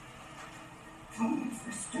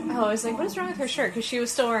 Oh, I was like, what is wrong with her shirt? Because she was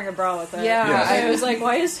still wearing a bra with it. Yeah. Yes. I was like,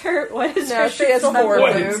 why is her she shirt has still more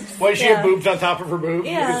have boobs. Why does she Yeah. have boobs on top of her boobs?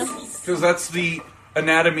 Yeah, Because that's the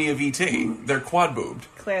anatomy of E.T. They're quad-boobed.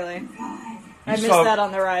 clearly. I missed saw- that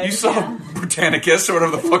on the ride. You saw yeah. Britannicus, or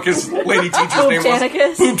whatever the fuck his lady teacher's name was.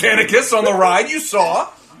 Boobtanicus? Boobtanicus on the ride, you saw.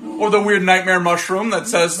 Or the weird nightmare mushroom that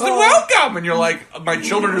says, welcome! And you're like, my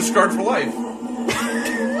children are scarred for life.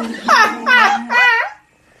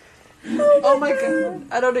 Oh my god.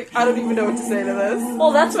 I don't even know what to say to this.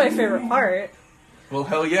 Well, that's my favorite part. Well,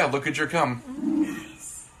 hell yeah, look at your cum.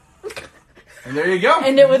 And there you go.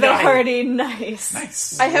 End it with a Nice. hearty nice.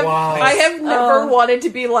 Nice. I have never Oh. wanted to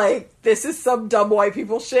be like, this is some dumb white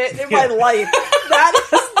people shit in my life. That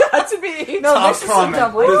is not to be. No, Top this is some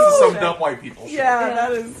comment. dumb This is some shit. dumb white people shit. Yeah,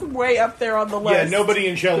 that is way up there on the list. Yeah, nobody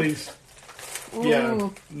in Shelley's. Yeah,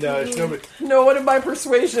 no, it's nobody. No one of my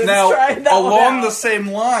persuasions Now, tried that one along out. the same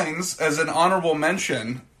lines, as an honorable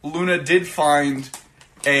mention, Luna did find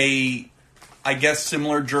a, I guess,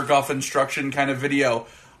 similar jerk-off instruction kind of video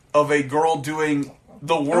of a girl doing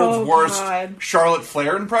the world's worst God. Charlotte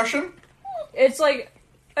Flair impression. It's like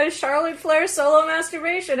a Charlotte Flair solo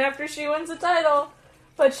masturbation after she wins the title,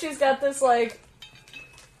 but she's got this like.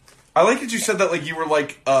 I like that you said that like you were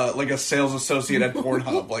like a sales associate at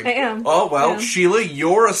Pornhub. Like, I am. oh well, Yeah. Sheila,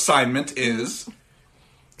 your assignment is.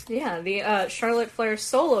 Yeah, the Charlotte Flair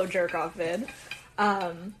solo jerk off vid.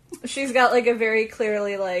 She's got like a very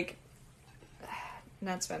clearly like.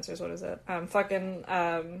 Not Spencer's, what is it? Fucking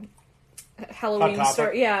Halloween Hot Topic.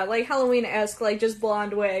 store. Yeah, like Halloween-esque, like just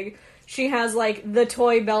blonde wig. She has like the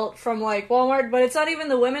toy belt from like Walmart, but it's not even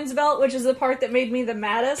the women's belt, which is the part that made me the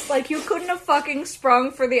maddest. Like, you couldn't have fucking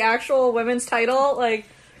sprung for the actual women's title. Like,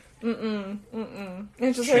 And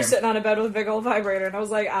it's just her Shame. sitting on a bed with a big old vibrator, and I was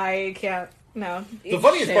like, I can't. No. The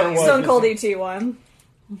funniest part was Stone Cold ET won.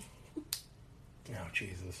 Oh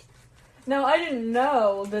Jesus! No, I didn't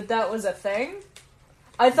know that was a thing.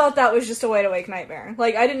 I thought that was just a Wide Awake nightmare.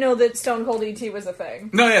 Like, I didn't know that Stone Cold ET was a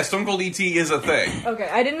thing. No, yeah, Stone Cold ET is a thing. Okay,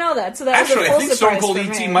 I didn't know that. So that Actually, was a I full think Stone surprise Cold for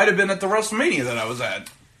ET me. might have been at the WrestleMania that I was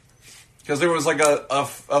at. Because there was like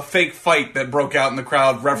a fake fight that broke out in the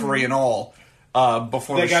crowd, referee and all,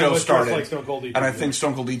 before That the guy show was dressed started. like Stone Cold ET. And I think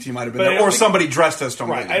Stone Cold ET might have been But I there. don't Or think- somebody dressed as Stone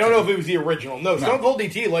Right. Cold I ET. don't know if it was the original. No, Stone Cold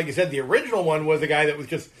ET, like you said, the original one was a guy that was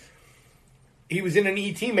just... He was in an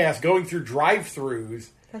ET mask going through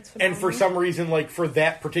drive-thrus. That's And for some reason, like, for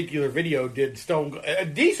that particular video, did a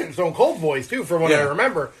decent Stone Cold voice, too, from what I Yeah.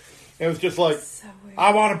 remember. It was just like,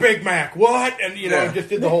 I want a Big Mac. What? And, you know, just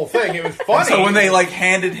did the whole thing. It was funny. So when they, like,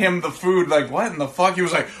 handed him the food, like, what in the fuck? He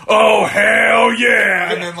was like, oh, hell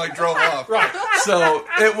yeah! And then, like, drove off. Right. So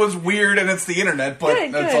it was weird, and it's the internet, but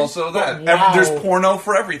Good, that's good. also that. Wow. There's porno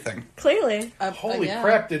for everything. Clearly. Holy yeah.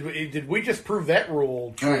 crap, did we just prove that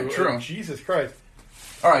rule true? Right, true. Jesus Christ.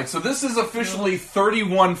 All right, so this is officially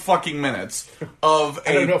 31 fucking minutes of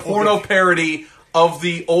I don't know a if we'll porno get- parody of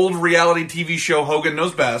the old reality TV show Hogan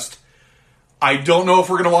Knows Best. I don't know if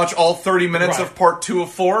we're going to watch all 30 minutes Right. of part 2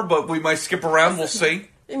 of 4, but we might skip around. We'll see.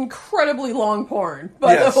 Incredibly long porn,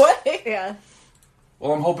 by Yes. the way. Yeah.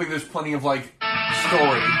 Well, I'm hoping there's plenty of, like,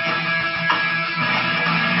 story.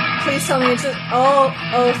 Please tell me it's just...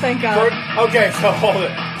 Oh, thank God. Okay, so hold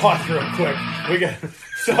it. Pause real quick. We got...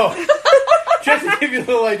 So... Just to give you a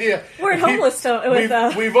little idea. We're at Homeless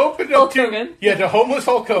with we've opened up Hulk to... Hogan. Yeah, to Homeless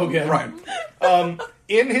Hulk Hogan. Right.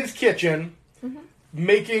 In his kitchen,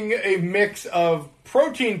 making a mix of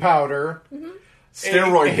protein powder...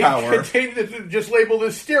 Steroid power. Contained, just labeled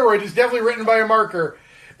as steroid. It's definitely written by a marker.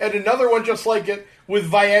 And another one just like it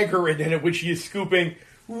with Viagra in it, which he is scooping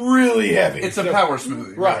really heavy. It's a power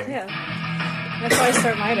smoothie. Right. Yeah. That's how I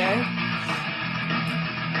start my day.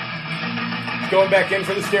 Going back in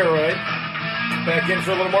for the steroid. Back in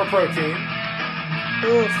for a little more protein.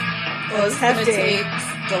 Oof. Those hefty. tapes,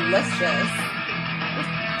 delicious.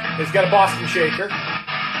 It's got a Boston shaker.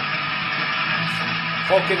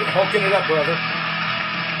 Hulking it up, brother.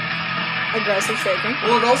 Aggressive shaking.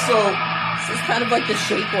 Well, it also... This is kind of like the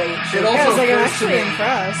shake weight. It Yeah, I was also like, I'm occurs to actually me,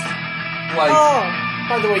 impressed. like... Oh.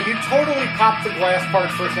 By the way, you totally popped the glass part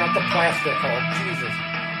first, not the plastic, Hulk. Jesus.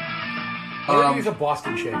 I think he's a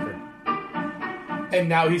Boston shaker. And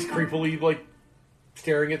now he's creepily, like,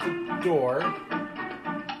 staring at the door.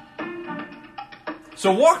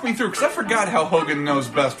 So walk me through, because I forgot how Hogan Knows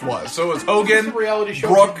Best was. So it was Hogan, It's a reality show.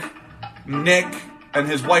 Brooke, Nick, and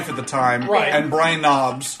his wife at the time, Right. and Brian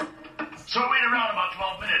Knobs. So I waited around about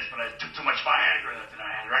 12 minutes, but I took too much Viagra that I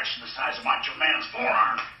had erection the size of Macho Man's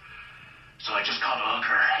forearm. So I just called a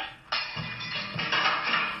hooker.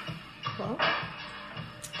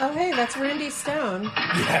 Oh, hey, that's Randy Stone.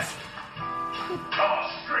 Yes.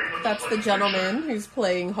 Oh, straight That's the gentleman who's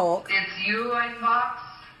playing Hulk. It's you, Fox?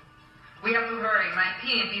 We have to hurry. My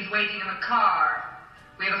pimp is waiting in the car.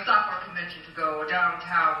 We have a software convention to go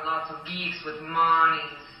downtown. Lots of geeks with monies.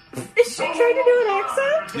 Is she trying to do an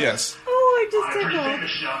accent? Yes. Oh, I just did that.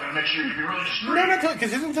 No, not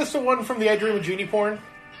because isn't this the one from the I Dream of Jeannie porn?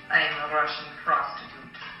 I am a Russian prostitute.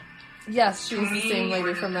 Yes, she's the same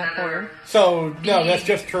lady from that porn. So, no, that's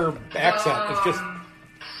just her accent. It's just...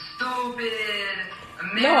 Stupid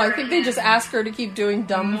American. No, I think they just ask her to keep doing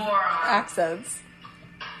dumb accents.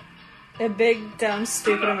 A big, dumb,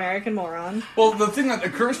 stupid American moron. Well, the thing that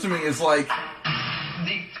occurs to me is like...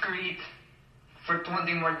 Discreet. For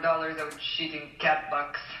 $20 more, I would shit in cat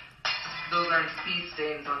bucks. Those aren't pee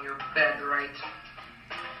stains on your bed, right?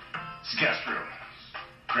 It's the guest room.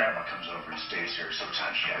 Grandma comes over and stays here.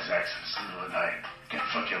 Sometimes she has access in the middle of the night. Can't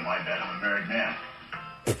fuck you on my bed. I'm a married man.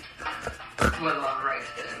 Well, alright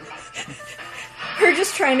then. Her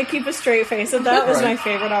just trying to keep a straight face of that was my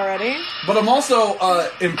favorite already. But I'm also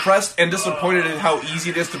impressed and disappointed at how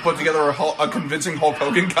easy it is to put together a convincing Hulk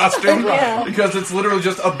Hogan costume. Yeah. Because it's literally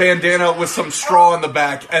just a bandana with some straw in the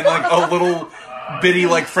back and like a little bitty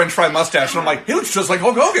like French fry mustache. And I'm like, he looks just like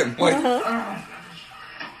Hulk Hogan. Like,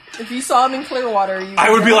 If you saw him in Clearwater, I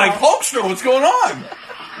would be like, Hulkster, what's going on?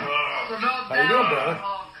 How you doing, brother?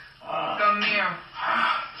 Come here.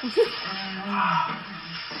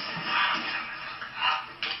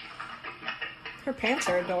 Her pants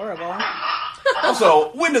are adorable. Also,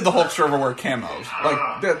 when did the Hulkster ever wear camos?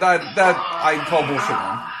 Like, that I call bullshit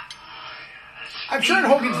on. I'm sure in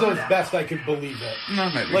Hogan's Knows Best I could believe it. No,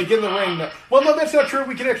 maybe. Like in the ring. Well, no, that's not true.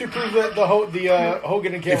 We can actually prove that the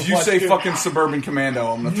Hogan and camouflage. If you say too. fucking Suburban Commando,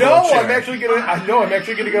 I'm gonna throw No, a chair. I'm actually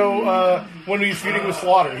gonna go when he's feuding with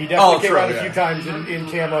Slaughter. He definitely came out a few times in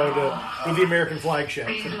camo with the American flag ship.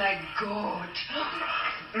 Be like goat.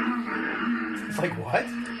 It's like what?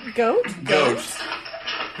 Goat? Goat.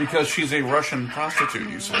 Because she's a Russian prostitute,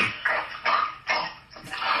 you see.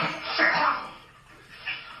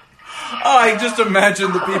 I just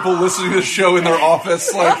imagine the people listening to the show in their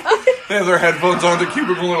office, like, they have their headphones on the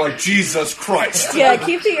cubicle and they're like, Jesus Christ. Yeah,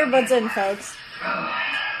 keep the earbuds in, folks.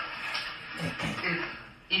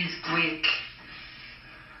 It is quick.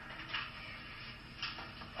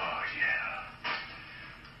 Oh, yeah.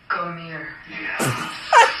 Come here.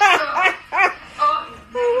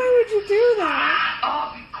 Why would you do that?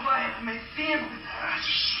 Oh, be quiet, my family.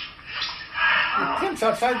 Tim's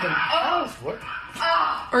outside the house. What?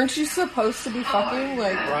 Aren't you supposed to be fucking,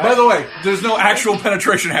 like... By the way, there's no actual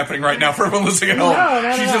penetration happening right now for everyone listening at home.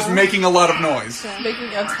 No, She's just making a lot of noise.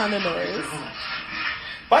 Making a ton of noise.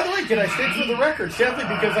 By the way, can I state for the record, sadly,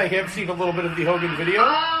 because I have seen a little bit of the Hogan video,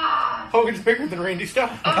 Hogan's bigger than Randy Stone.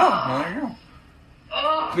 Oh, well, there you go.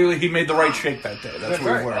 Clearly he made the right shake that day. That's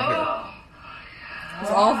what we learned here. It was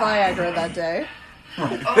all Viagra that day.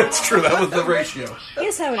 Right. That's true. That was the ratio.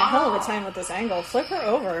 He's having a hell of a time with this angle. Flip her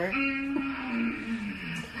over.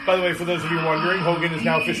 By the way, for those of you wondering, Hogan is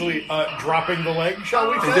now officially dropping the leg, shall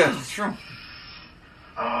we say? Yeah, it's true.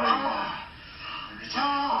 I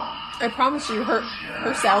promise you, her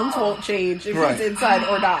sounds won't change if Right. he's inside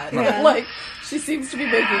or not. Yeah. Like, she seems to be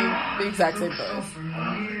making the exact same noise.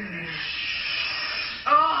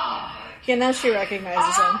 Yeah, now she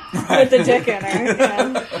recognizes him. With the dick in her.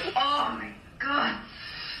 Yeah. Oh my god.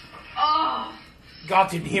 Oh.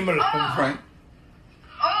 Got in Himmel. Right.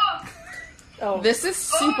 Oh. This is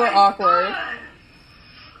super awkward.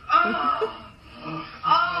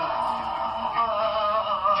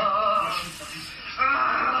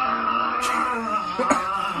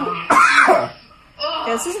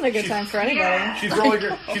 Yeah, this isn't a good time for anybody. She's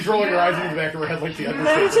rolling her eyes into the back of her head like the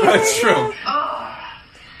Undertaker. That's true.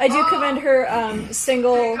 I do commend her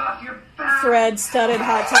single thread studded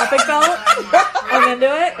Hot Topic belt. I'm into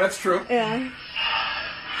it. That's true. Yeah.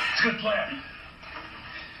 It's a good plan.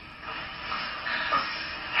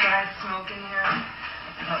 Guys smoking here.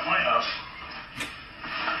 Not my house.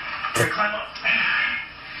 Here, climb up.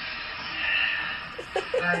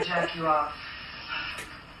 I jack you off.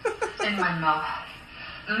 In my mouth.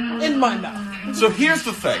 In my mouth. So here's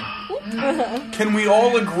the thing. Can we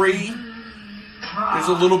all agree there's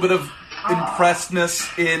a little bit of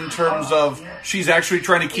impressedness in terms of she's actually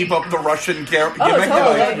trying to keep up the Russian gimmick? Oh,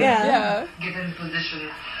 totally. Like, Yeah. Get in position.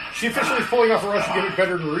 She officially is pulling off a Russian gimmick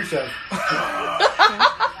better than Rusev.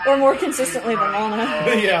 Or more consistently than Lana.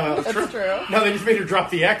 Yeah. That's true. No, they just made her drop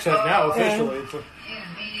the accent now, officially.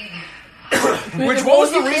 Which what was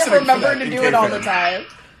the You can't reason? remember to do it all the time.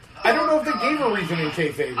 I don't know if they gave her a reason in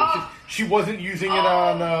kayfabe. It's just she wasn't using it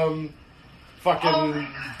on fucking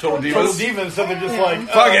Total Divas. So they're just like,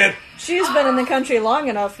 fuck it. She's been in the country long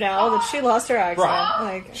enough now that she lost her accent. Right.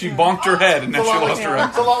 Like, She bonked her head and now she lost her It's a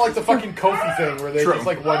accent. lot like the fucking Kofi thing where they True. just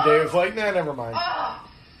like one day it was like, nah, never mind.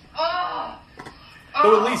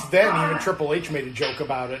 Though at least then even Triple H made a joke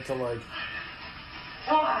about it to like.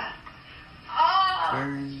 Top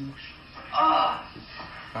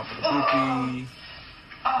of the boopy.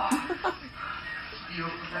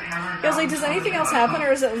 I was like, does anything else happen,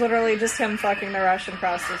 or is it literally just him fucking the Russian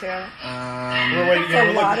prostitute? We're waiting.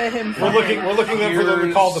 A lot of him. We're looking for them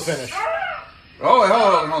to call the finish. Oh,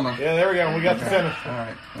 hold on. Yeah, there we go. We got the finish. All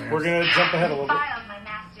right. We're gonna jump ahead a little bit. Filed my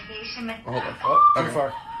masturbation. Hold on. Oh, too Okay.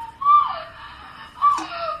 far.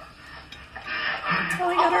 Oh,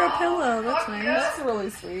 he got her a pillow. That's nice. That's really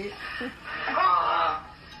sweet.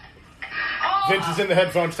 Vince is in the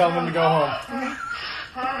headphones telling him to go home.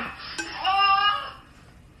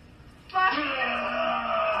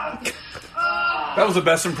 That was the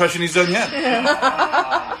best impression he's done yet.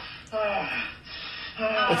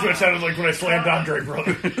 That's what it sounded like when I slammed Andre,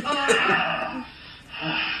 brother.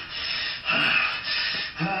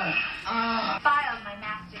 Filed my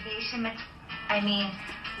masturbation.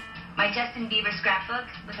 My Justin Bieber scrapbook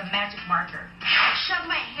with a magic marker. Shoved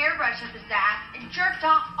my hairbrush up his ass and jerked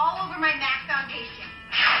off all over my Mac foundation.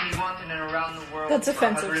 He wanted an around the world That's for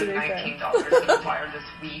offensive, to be fair. $119 to acquire this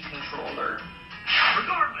Wii controller.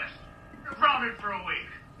 Regardless, you're grounded for a week.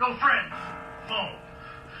 No friends. Phone.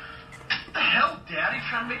 What the hell, Dad? Are you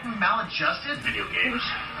trying to make me maladjusted? Video games.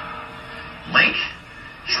 Link?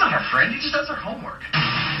 He's not our friend. He just does our homework.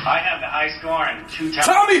 I have the high score and 2 times.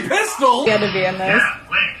 Tommy Pistol! He had to be in this. Yeah,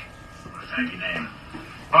 Link. What a tacky name.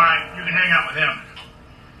 Alright, you can hang out with him.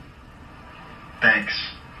 Thanks.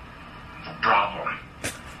 No problem.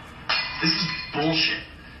 This is bullshit.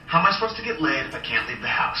 How am I supposed to get laid if I can't leave the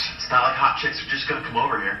house? It's not like hot chicks are just gonna come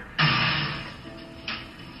over here.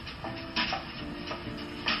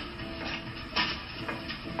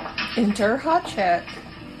 Enter hot chick.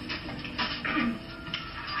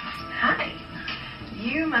 Hi.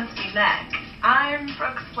 You must be Meg. I'm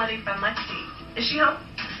Brooke's slutty friend Lexi. Is she home?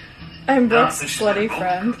 I'm Brooke's slutty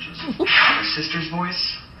friend. Her sister's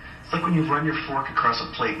voice? It's like when you run your fork across a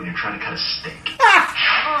plate when you're trying to cut a steak.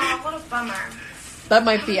 Oh, what a bummer. That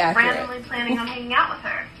might be accurate. Randomly planning on hanging out with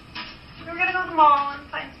her. We were gonna go to the mall and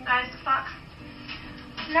find some guys to fuck.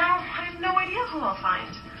 Now I have no idea who I'll find.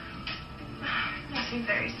 Makes me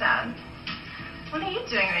very sad. What are you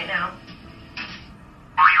doing right now?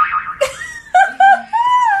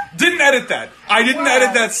 Didn't edit that. I didn't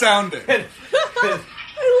edit that sound in. I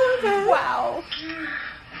love it. Wow.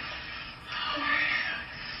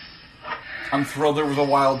 I'm thrilled there was a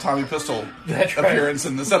wild Tommy Pistol appearance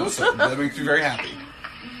in this episode. That makes me very happy.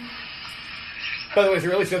 By the way, it's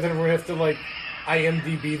really something we're going to have to, like,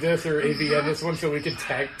 IMDb this or AVN this one so we can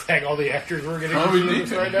tag all the actors we're going to use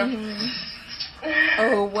this right now.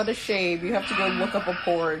 Oh, what a shame. You have to go look up a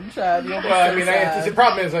porn, Chad. You'll be Well, so I mean, sad. the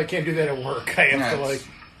problem is I can't do that at work. I have to, like...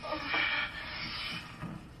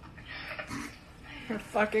 Her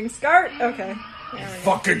fucking skirt. Okay.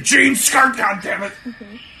 Fucking jean skirt, goddammit!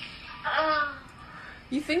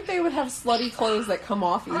 You think they would have slutty clothes that come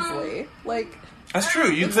off easily? Like, That's true.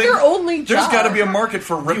 You'd it's think their only there's job. got to be a market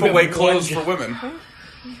for rip-away clothes for women.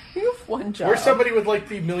 You have one job. We're somebody with, like,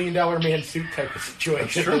 the $1 Million Man suit type of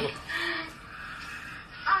situation. True.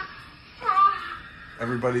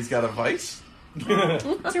 Everybody's got a vice?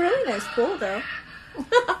 It's a really nice pool, though.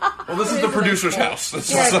 Well, this is the producer's house. This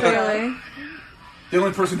Yeah, is clearly. the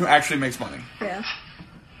only person who actually makes money. Yeah.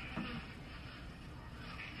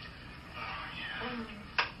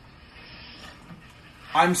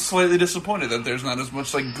 I'm slightly disappointed that there's not as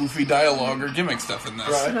much like goofy dialogue or gimmick stuff in this.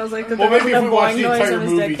 Right. I was like, did Well, there maybe wasn't if a we watch boing the noise entire when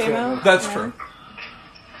his movie, dick came so- out? That's Yeah. true.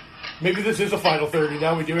 Maybe this is a Final 30.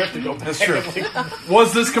 Now we do have to go back. That's true.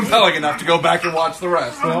 Was this compelling enough to go back and watch the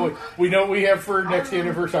rest? Well, we know what we have for next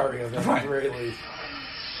anniversary of that, Right. at the very least.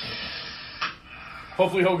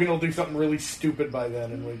 Hopefully Hogan will do something really stupid by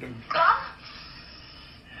then, and we can...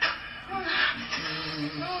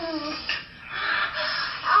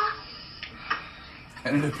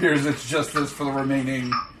 And it appears it's just this for the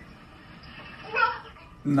remaining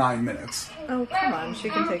 9 minutes. Oh, come on. She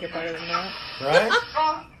can take it better than that. Right?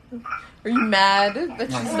 Are you mad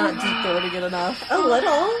that she's not deep throating it enough? A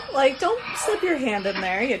little. Like, don't slip your hand in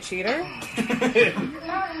there, you cheater.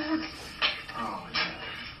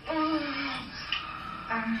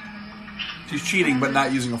 She's cheating, but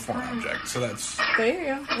not using a foreign object, so that's There you go.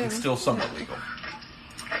 Yeah. it's still somewhat legal.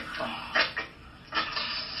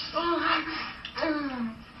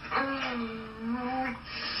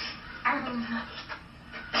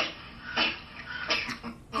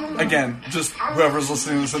 Again, just whoever's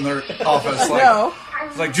listening to this in their office, like, No.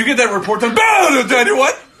 it's like, did you get that report done? Daddy,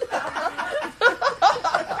 what?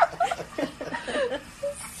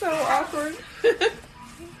 So awkward.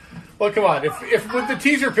 Well, come on. If with the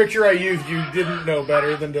teaser picture I used, you didn't know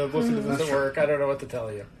better than to listen to this at work, I don't know what to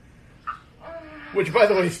tell you. Which, by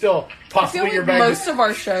the way, still I possibly feel your like bag. most of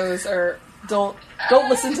our shows are don't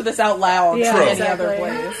listen to this out loud Yeah, in any exactly. other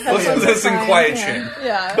place. Listen to this in quiet shame.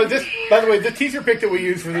 Yeah. But this, by the way, the teaser pic that we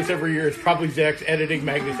use for this every year is probably Zach's editing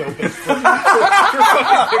magnus opus for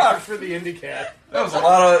fucking pictures for the IndyCat. It was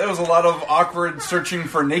a lot of awkward searching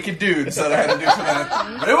for naked dudes that I had to do for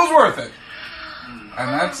that, but it was worth it. And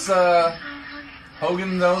that's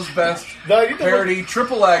Hogan Knows Best parody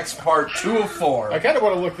Triple X Part 2 of 4. I kind of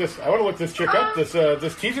want to look this. I want to look this chick up.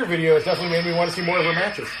 This teaser video has definitely made me want to see more of her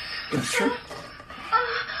matches. That's true.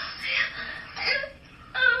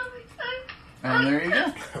 And there you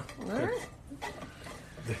go.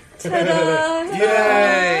 Ta-da!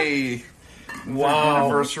 Yay! Wow.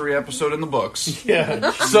 Anniversary episode in the books.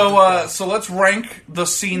 Yeah. So let's rank the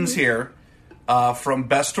scenes here from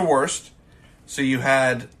best to worst. So you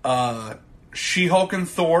had She-Hulk and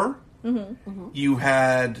Thor. You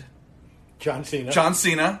had John Cena.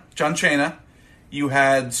 John Cena. You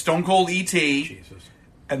had Stone Cold E.T. Jesus.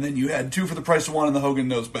 And then you had 2 for the price of 1 and the Hogan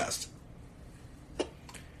Knows Best.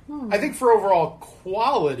 I think for overall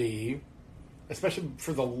quality, especially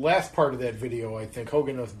for the last part of that video, I think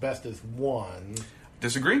Hogan Knows Best is 1.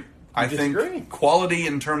 Disagree. I disagree? think quality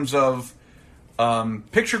in terms of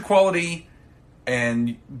picture quality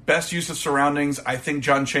and best use of surroundings, I think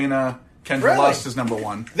John Cena, Kendra Really? Lust is number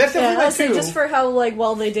 1. That's Yeah, definitely I was saying two. just for how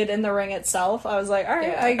well they did in the ring itself, I was like, all right,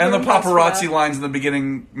 Yeah. I agree And the with that. paparazzi lines in the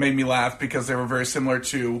beginning made me laugh because they were very similar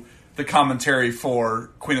to the commentary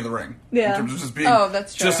for Queen of the Ring. Yeah. In terms of just being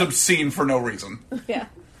that's true. just obscene for no reason. Yeah.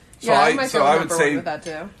 So yeah, I might so go I would number say one with that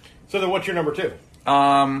too. So then, what's your number 2?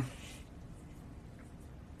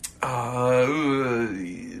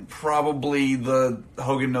 Probably the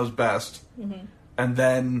Hogan Knows Best, and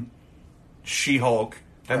then She-Hulk,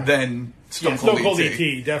 and then Stone Cold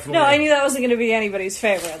E.T. definitely. No, I knew that wasn't going to be anybody's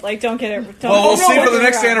favorite. Like, don't get it. Don't Well, we'll see don't for the get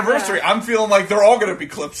next me wrong. anniversary. Yeah. I'm feeling like they're all going to be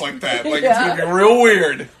clips like that. Like, it's Yeah. going to be real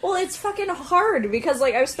weird. Well, it's fucking hard because,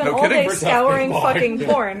 like, I've spent No all kidding. day We're scouring talking fucking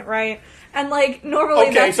about- porn, right? And, like, normally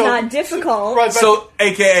Okay, that's so- not difficult. Right, but- So,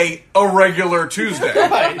 AKA a regular Tuesday.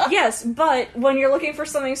 right. Yes, but when you're looking for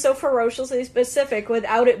something so ferociously specific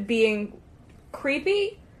without it being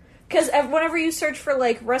creepy, because whenever you search for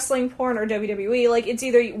like wrestling porn or WWE, like it's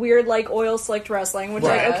either weird like oil slicked wrestling, which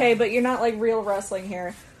Right. like okay, but you're not like real wrestling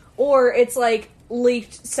here, or it's like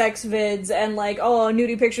leaked sex vids and like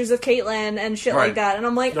nudie pictures of Caitlyn and shit Right. like that, and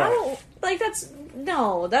I'm like, Right. I don't like that's We're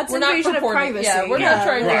not invasion of purporting- privacy. yeah, we're not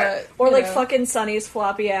trying Right. to or you like know. fucking Sunny's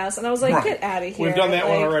floppy ass, and I was like, Right. get out of here. We've done that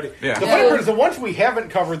one Like, already. Yeah. The funny part is the ones we haven't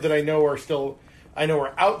covered that I know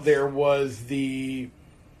are out there was the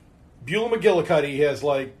Beulah McGillicuddy has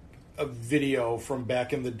like a video from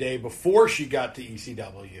back in the day before she got to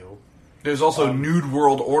ECW. There's also Nude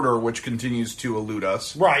World Order, which continues to elude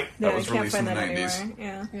us. Right. Yeah, That was I can't released in find the that 90s.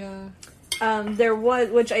 anywhere. Yeah. Yeah. There was,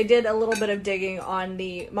 which I did a little bit of digging on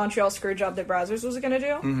the Montreal Screwjob that Brazzers was going to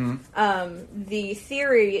do. Mm-hmm. The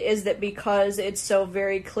theory is that because it's so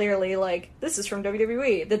very clearly like this is from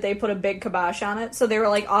WWE, that they put a big kibosh on it. So they were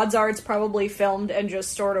like, odds are it's probably filmed and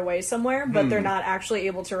just stored away somewhere, but they're not actually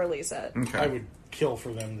able to release it. Okay. I would kill for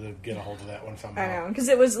them to get a hold of that one somehow. I know, because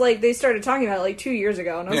it was like they started talking about it like 2 years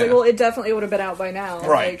ago, and I was Yeah. like, well, it definitely would have been out by now.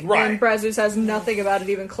 Right, Like, right. And Brazzers has nothing about it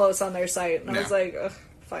even close on their site, and I Yeah. was like, ugh,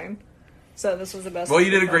 fine. So this was the best. Well, you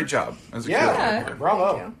we did a could great find. job as a Yeah, kid.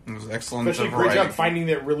 bravo. Thank It was excellent. Especially great variety. job finding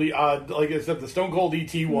that really odd. Like I said, the Stone Cold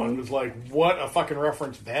ET one was like, what a fucking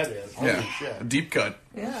reference that is. Holy Yeah, shit. a deep cut.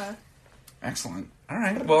 Yeah. Excellent. All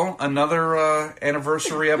right. Well, another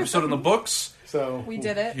anniversary episode in the books. So We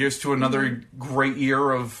did it. Here's to another great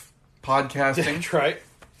year of podcasting. that's right.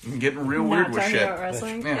 And getting real Not weird with talking shit. about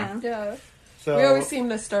wrestling. Yeah. Yeah. So We always seem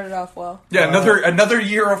to start it off well. Yeah, another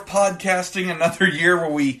year of podcasting, another year where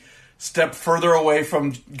we step further away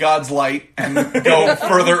from God's light and go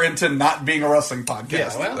further into not being a wrestling podcast.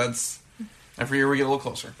 Yeah, well. That's every year we get a little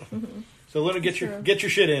closer. So Luna, get your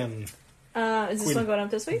shit in. Is this Queen. one going up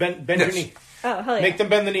this week? Bend Yes. your knee. Oh, hell yeah. Make them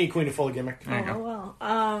bend the knee, Queen of Fully Gimmick. There you go. Oh,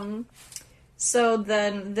 well. So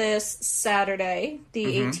then this Saturday, the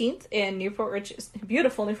 18th, in Newport Richie,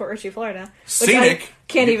 beautiful Newport Richie, Florida. Which Scenic I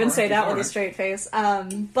can't even Newport say Richie, that with Florida. a straight face.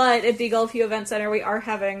 But at the Gulfview Event Center, we are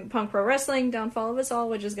having Punk Pro Wrestling, Downfall of Us All,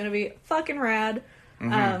 which is going to be fucking rad.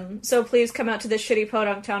 So please come out to this shitty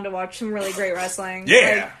podunk town to watch some really great wrestling.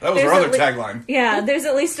 Yeah, that was our other tagline. Yeah, there's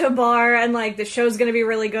at least a bar, and like the show's gonna be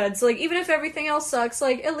really good. So like even if everything else sucks,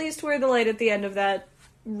 like at least we're the light at the end of that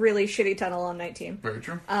really shitty tunnel on 19. Very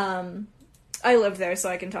true. I live there, so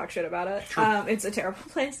I can talk shit about it. It's a terrible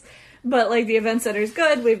place. But, like, the event center's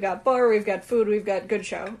good. We've got bar, we've got food, we've got good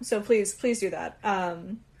show. So please do that.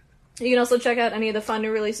 You can also check out any of the fun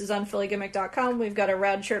new releases on PhillyGimmick.com. We've got a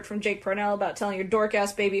rad shirt from Jake Purnell about telling your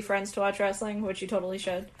dork-ass baby friends to watch wrestling, which you totally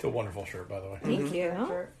should. It's a wonderful shirt, by the way. Thank you.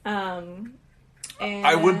 And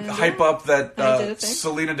I would hype up that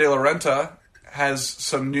Selena De La Renta has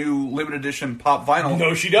some new limited edition pop vinyl.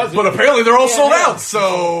 No, she doesn't. But apparently they're all sold out,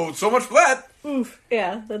 so much for that. Oof.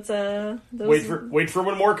 Yeah, that's wait for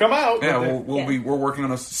when more come out. Yeah, we're working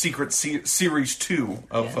on a secret series 2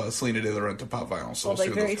 of Selena De La Renta pop vinyl. So well,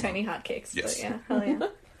 like very tiny hotcakes. Yes. But yeah, hell yeah. I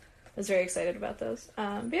was very excited about those.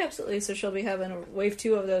 But yeah, absolutely. So she'll be having a wave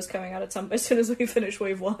 2 of those coming out as soon as we finish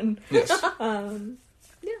wave 1. Yes.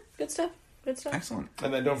 Yeah, good stuff. Good stuff. Excellent.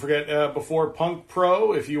 And then don't forget, before Punk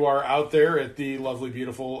Pro, if you are out there at the lovely,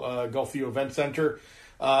 beautiful Gulfview Event Center,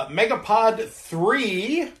 Megapod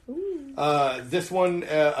 3. This one,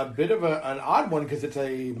 a bit of an odd one because it's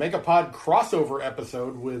a Megapod crossover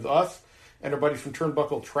episode with us and our buddies from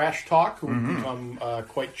Turnbuckle Trash Talk, who we've become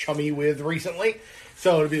quite chummy with recently.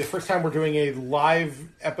 So it'll be the first time we're doing a live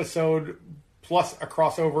episode plus a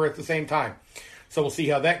crossover at the same time. So we'll see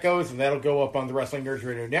how that goes, and that'll go up on the Wrestling Nerds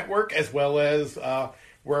Radio Network, as well as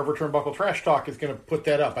wherever Turnbuckle Trash Talk is going to put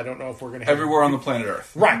that up. I don't know if we're going to have everywhere on the planet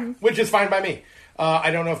Earth. Right, which is fine by me.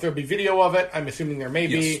 I don't know if there'll be video of it. I'm assuming there may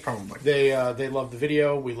be. Yes, probably. They love the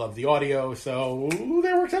video. We love the audio. So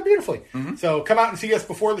that works out beautifully. So come out and see us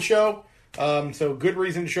before the show. So good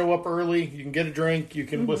reason to show up early. You can get a drink. You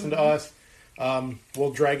can listen to us.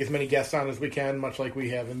 We'll drag as many guests on as we can, much like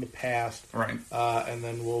we have in the past. Right. And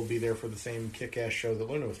then we'll be there for the same kick-ass show that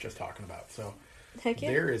Luna was just talking about. So heck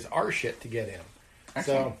yeah. There is our shit to get in. Excellent.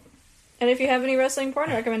 So. And if you have any wrestling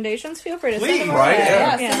porn recommendations, feel free to Please, send them right? our way.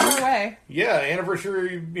 Yeah, send them our way. Yeah,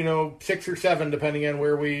 anniversary, 6 or 7, depending on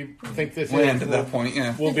where we think this Land is. at that point,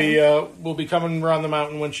 yeah. We'll be coming around the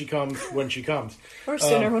mountain when she comes. Or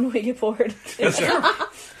sooner when we get bored. That's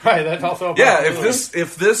right. That's also a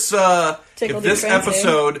if this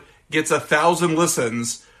episode gets 1,000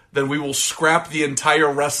 listens, then we will scrap the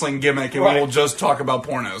entire wrestling gimmick and we will just talk about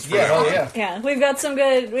pornos. Yeah, we've got some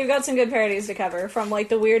good parodies to cover, from like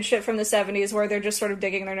the weird shit from the 70s where they're just sort of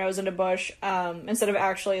digging their nose into bush instead of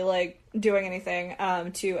actually like doing anything.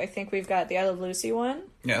 To I think we've got the I Love Lucy one.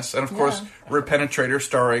 Yes, and of course Rip Penetrator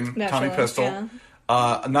starring Tommy Pistol. Yeah.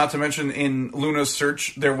 Not to mention in Luna's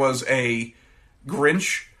search there was a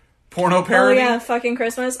Grinch porno parody. Oh yeah, fucking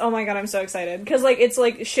Christmas. Oh my god, I'm so excited because like it's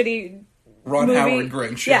like shitty. Ron movie. Howard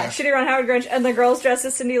Grinch. Yeah, shitty Ron Howard Grinch. And the girl's dressed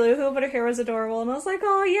as Cindy Lou Who, but her hair was adorable. And I was like,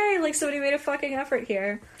 oh, yay, like somebody made a fucking effort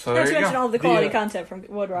here. So not to mention all the quality content from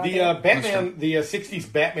Wood Rocket. The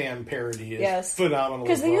 60s Batman parody is phenomenal.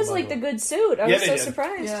 Because they used like the good suit. I was so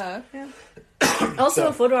surprised. Yeah. Also,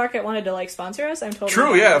 if Wood Rocket wanted to like sponsor us, I'm totally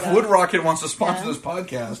true. Yeah, if Wood Rocket wants to sponsor this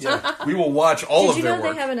podcast, we will watch all of their work. Did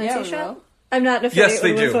you know they have an Etsy shop? I'm not an affiliate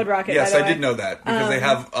with Wood Rocket. Yes, by the I way. did know that because they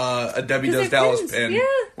have a Debbie Does Dallas pin,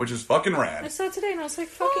 which is fucking rad. I saw it today and I was like,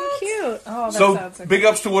 fucking cute. Oh, that so sounds big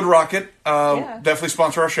ups to Wood Rocket. Definitely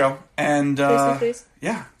sponsor our show. And please.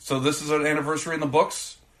 yeah, so this is an anniversary in the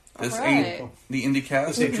books. This ain't the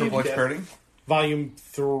IndieCast, Triple X parody. Volume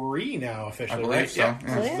 3 now officially. I believe right? so. Yeah.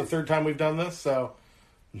 This is the third time we've done this, so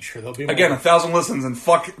I'm sure there'll be more. Again, 1,000 listens and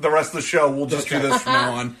fuck the rest of the show. We'll just do this from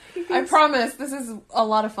now on. I promise, this is a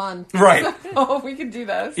lot of fun. Right. Oh, we can do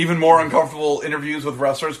this. Even more uncomfortable interviews with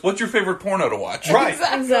wrestlers. What's your favorite porno to watch? Right.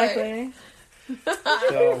 Exactly. What's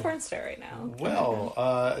your favorite porn star right now?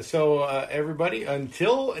 Well, so everybody,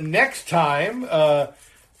 until next time,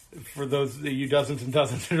 for those of you dozens and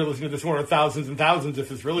dozens that are listening to this one, or thousands and thousands if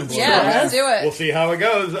it's really blowing up. Let's do it. We'll see how it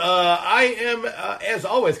goes. I am, as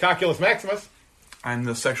always, Cocculus Maximus. I'm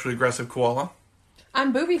the sexually aggressive koala.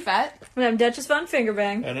 I'm Booby Fett. And I'm Duchess Von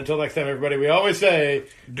Fingerbang. And until next time, everybody, we always say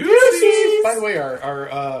deuces. By the way,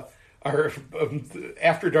 our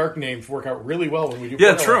After Dark names work out really well when we do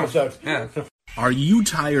porno episodes. Yeah. Are you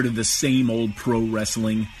tired of the same old pro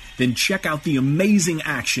wrestling? Then check out the amazing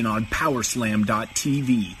action on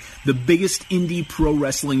Powerslam.tv, the biggest indie pro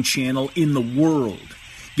wrestling channel in the world.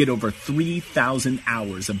 Get over 3,000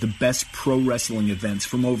 hours of the best pro wrestling events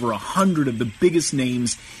from over 100 of the biggest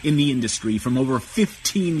names in the industry from over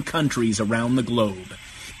 15 countries around the globe.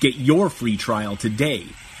 Get your free trial today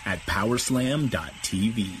at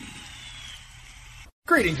Powerslam.tv.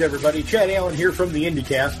 Greetings, everybody. Chad Allen here from the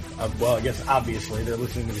IndieCast. Well, I guess obviously they're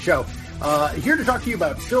listening to the show. Here to talk to you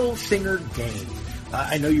about Phil Singer Games.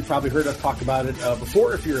 I know you've probably heard us talk about it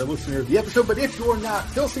before if you're a listener of the episode, but if you're not,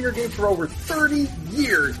 Phil Singer Games for over 30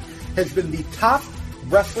 years has been the top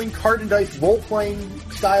wrestling card and dice role-playing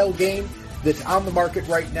style game that's on the market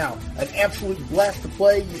right now. An absolute blast to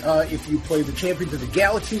play if you play the Champions of the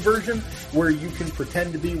Galaxy version, where you can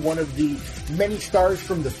pretend to be one of the many stars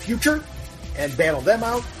from the future and battle them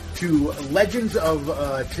out, to Legends of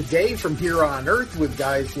today from here on Earth with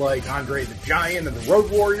guys like Andre the Giant and the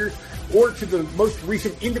Road Warriors, or to the most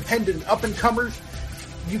recent independent up-and-comers.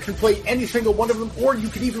 You can play any single one of them, or you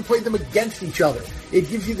can even play them against each other. It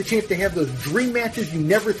gives you the chance to have those dream matches you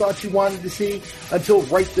never thought you wanted to see until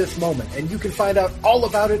right this moment. And you can find out all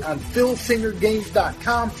about it on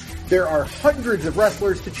philsingergames.com. There are hundreds of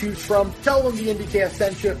wrestlers to choose from. Tell them the IndyCast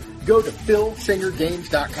sent you. Go to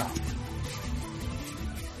philsingergames.com.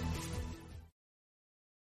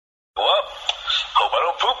 Well, hope I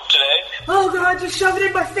don't poop today. Oh God, just shove it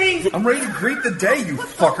in my face. I'm ready to greet the day, you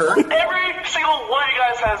fucker. Every single one of you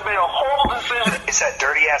guys has made a horrible decision. It's that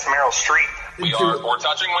dirty ass Meryl Streep. We're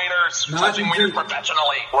touching wieners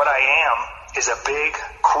professionally. What I am is a big,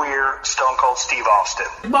 queer, Stone Cold Steve Austin.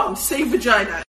 Mom, say vagina.